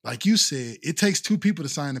 like you said, it takes two people to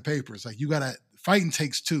sign the papers. Like, fighting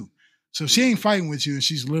takes two. So if she ain't fighting with you and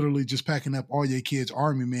she's literally just packing up all your kids'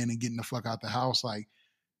 army men and getting the fuck out the house, like,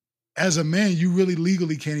 as a man, you really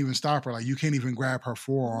legally can't even stop her. Like, you can't even grab her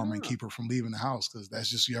forearm and keep her from leaving the house, because that's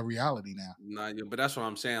just your reality now. Nah, but that's what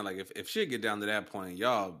I'm saying. Like, if shit get down to that point,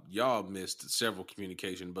 y'all missed several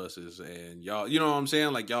communication buses, and y'all, you know what I'm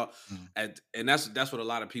saying? Like, y'all, and that's what a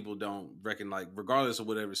lot of people don't reckon. Like, regardless of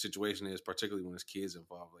whatever situation is, particularly when there's kids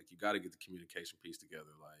involved, like, you got to get the communication piece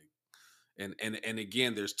together. Like, and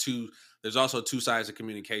again, there's also two sides of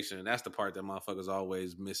communication, and that's the part that motherfuckers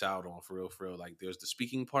always miss out on, for real. Like, there's the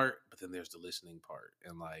speaking part, but then there's the listening part.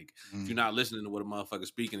 And like, if you're not listening to what a motherfucker's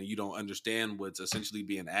speaking and you don't understand what's essentially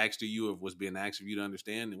being asked of you, or what's being asked of you to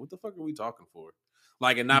understand, then what the fuck are we talking for?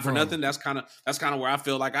 Like, and not for nothing, that's kind of where I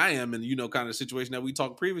feel like I am, and, you know, kind of the situation that we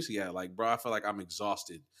talked previously at. Like, bro, I feel like I'm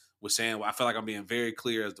exhausted with saying, I feel like I'm being very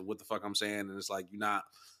clear as to what the fuck I'm saying, and it's like, you're not,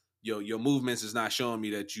 your movements is not showing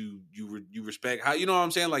me that you respect how, you know what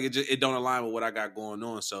I'm saying? Like, it don't align with what I got going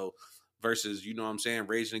on. So versus, you know what I'm saying,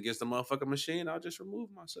 raging against the motherfucking machine, I'll just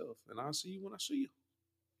remove myself, and I'll see you when I see you.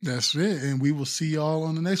 That's it. And we will see y'all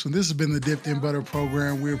on the next one. This has been the Dipped in Butter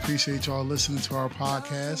program. We appreciate y'all listening to our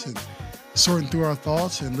podcast and sorting through our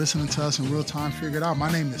thoughts and listening to us in real time. Figure it out.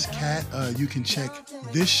 My name is Kat. You can check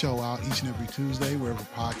this show out each and every Tuesday, wherever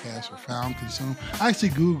podcasts are found, consumed. I actually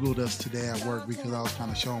Googled us today at work because I was kind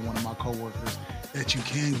of showing one of my coworkers that you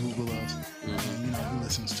can Google us. And, you know, he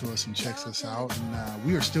listens to us and checks us out. And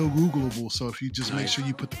we are still Googleable. So if you just make sure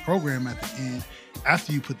you put the program at the end,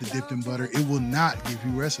 after you put the Dipped in Butter, it will not give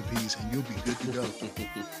you recipes and you'll be good to go.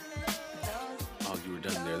 Oh, you were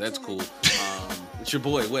done there. That's cool. It's your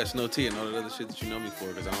boy, Wes, no T, and all that other shit that you know me for,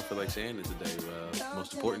 because I don't feel like saying it today.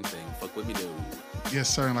 Most important thing, fuck with me, dude. Yes,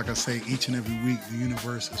 sir. And like I say, each and every week, the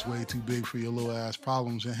universe is way too big for your little ass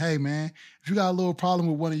problems. And hey, man, if you got a little problem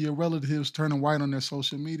with one of your relatives turning white on their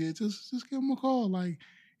social media, just give them a call. Like,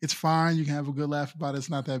 it's fine. You can have a good laugh about it. It's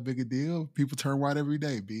not that big a deal. People turn white every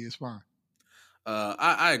day, B. It's fine.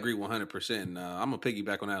 I agree 100%. I'm gonna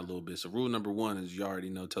piggyback on that a little bit. So rule number 1 is, you already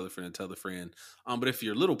know, tell a friend and tell a friend. But if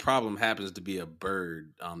your little problem happens to be a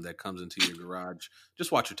bird that comes into your garage,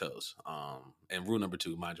 just watch your toes. And rule number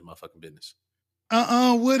 2, mind your motherfucking business.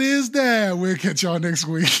 What is that? We'll catch y'all next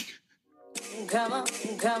week.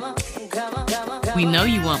 We know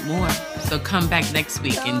you want more, so come back next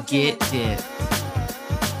week and get dipped.